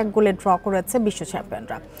 1-1 গোলে ড্র করেছে বিশ্ব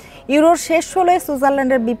চ্যাম্পিয়নরা। ইউরোর শেষ 16-এ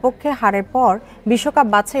সুইজারল্যান্ডের বিপক্ষে হারের পর বিশ্বকাপ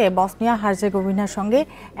বাছাইয়ে বসনিয়া হার্জেগোভিনার সঙ্গে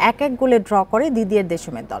 1-1 গোলে ড্র করে দিদিয়ের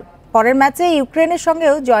দেশমের দল। পরের ম্যাচে ইউক্রেনের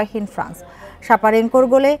সঙ্গেও জয়হীন ফ্রান্স। শাপারেঙ্কোর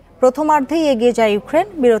গোলে প্রথমার্ধেই এগিয়ে যায় ইউক্রেন,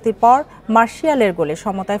 বিরতির পর মার্শিয়ালের গোলে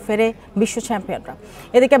সমতায় ফেরে বিশ্ব চ্যাম্পিয়নরা।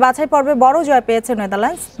 এদিকে বাছাই পর্বে বড় জয় পেয়েছে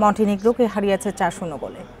নেদারল্যান্ডস, মন্টিনিগ্রোকে হারিয়েছে 4-0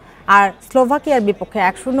 গোলে। আর স্লোভাকিয়ার বিপক্ষে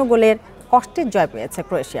 1-0 গোলের কষ্টের জয় পেয়েছে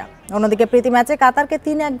ক্রোয়েশিয়া। অন্যদিকে প্রীতি ম্যাচে কাতারকে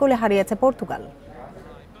 3-1 গোলে হারিয়েছে পর্তুগাল।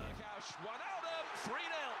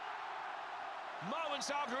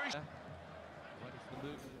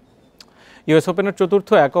 ইউএস ওপেনের চতুর্থ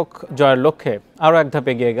একক জয়ের লক্ষ্যে আরও এক ধাপ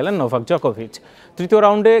এগিয়ে গেলেন নোভাক জকোভিচ। তৃতীয়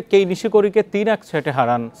রাউন্ডে কেই নিশিকোরিকে 3-1 সেটে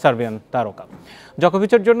হারান সার্বিয়ান তারকা।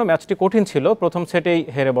 জকোভিচের জন্য ম্যাচটি কঠিন ছিল, প্রথম সেটেই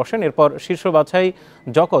হেরে বসেন। এরপর শীর্ষ বাছাই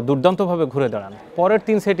জকো দুর্দান্তভাবে ঘুরে দাঁড়ান, পরের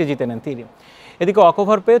 3 সেটই জিতে নেন তিনি। এদিকে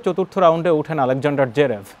অকওভার পেয়ে চতুর্থ রাউন্ডে উঠেন আলেকজান্ডার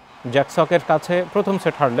জেরেভ। জ্যাকসকের কাছে প্রথম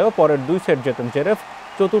সেট হারলেও পরের 2 সেট জেতেন জেরেভ।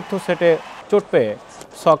 চতুর্থ সেটে চোট পেয়ে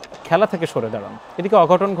সক খেলা থেকে সরে দাঁড়ান। এদিকে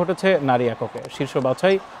অঘটন ঘটেছে নারী এককে। শীর্ষ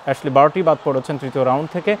বাছাই অ্যাশলি বার্টি বাদ পড়েছেন তৃতীয় রাউন্ড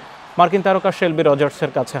থেকে। মার্কিন তারকা শেলবি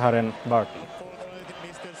রজার্সের কাছে হারেন বার্টি।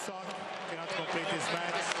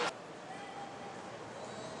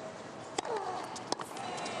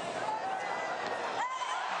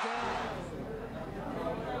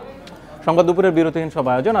 সংবাদ দুপুরের বিরতিহীন সব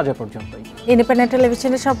আয়োজন আজ পর্যন্তই। ইন্ডিপেন্ডেন্ট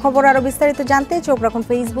টেলিভিশনের সব খবর আরো বিস্তারিত জানতে চোখ রাখুন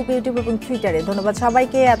ফেসবুক, ইউটিউব এবং টুইটারে। ধন্যবাদ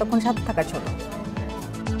সবাইকে এতক্ষণ সাথে থাকার জন্য।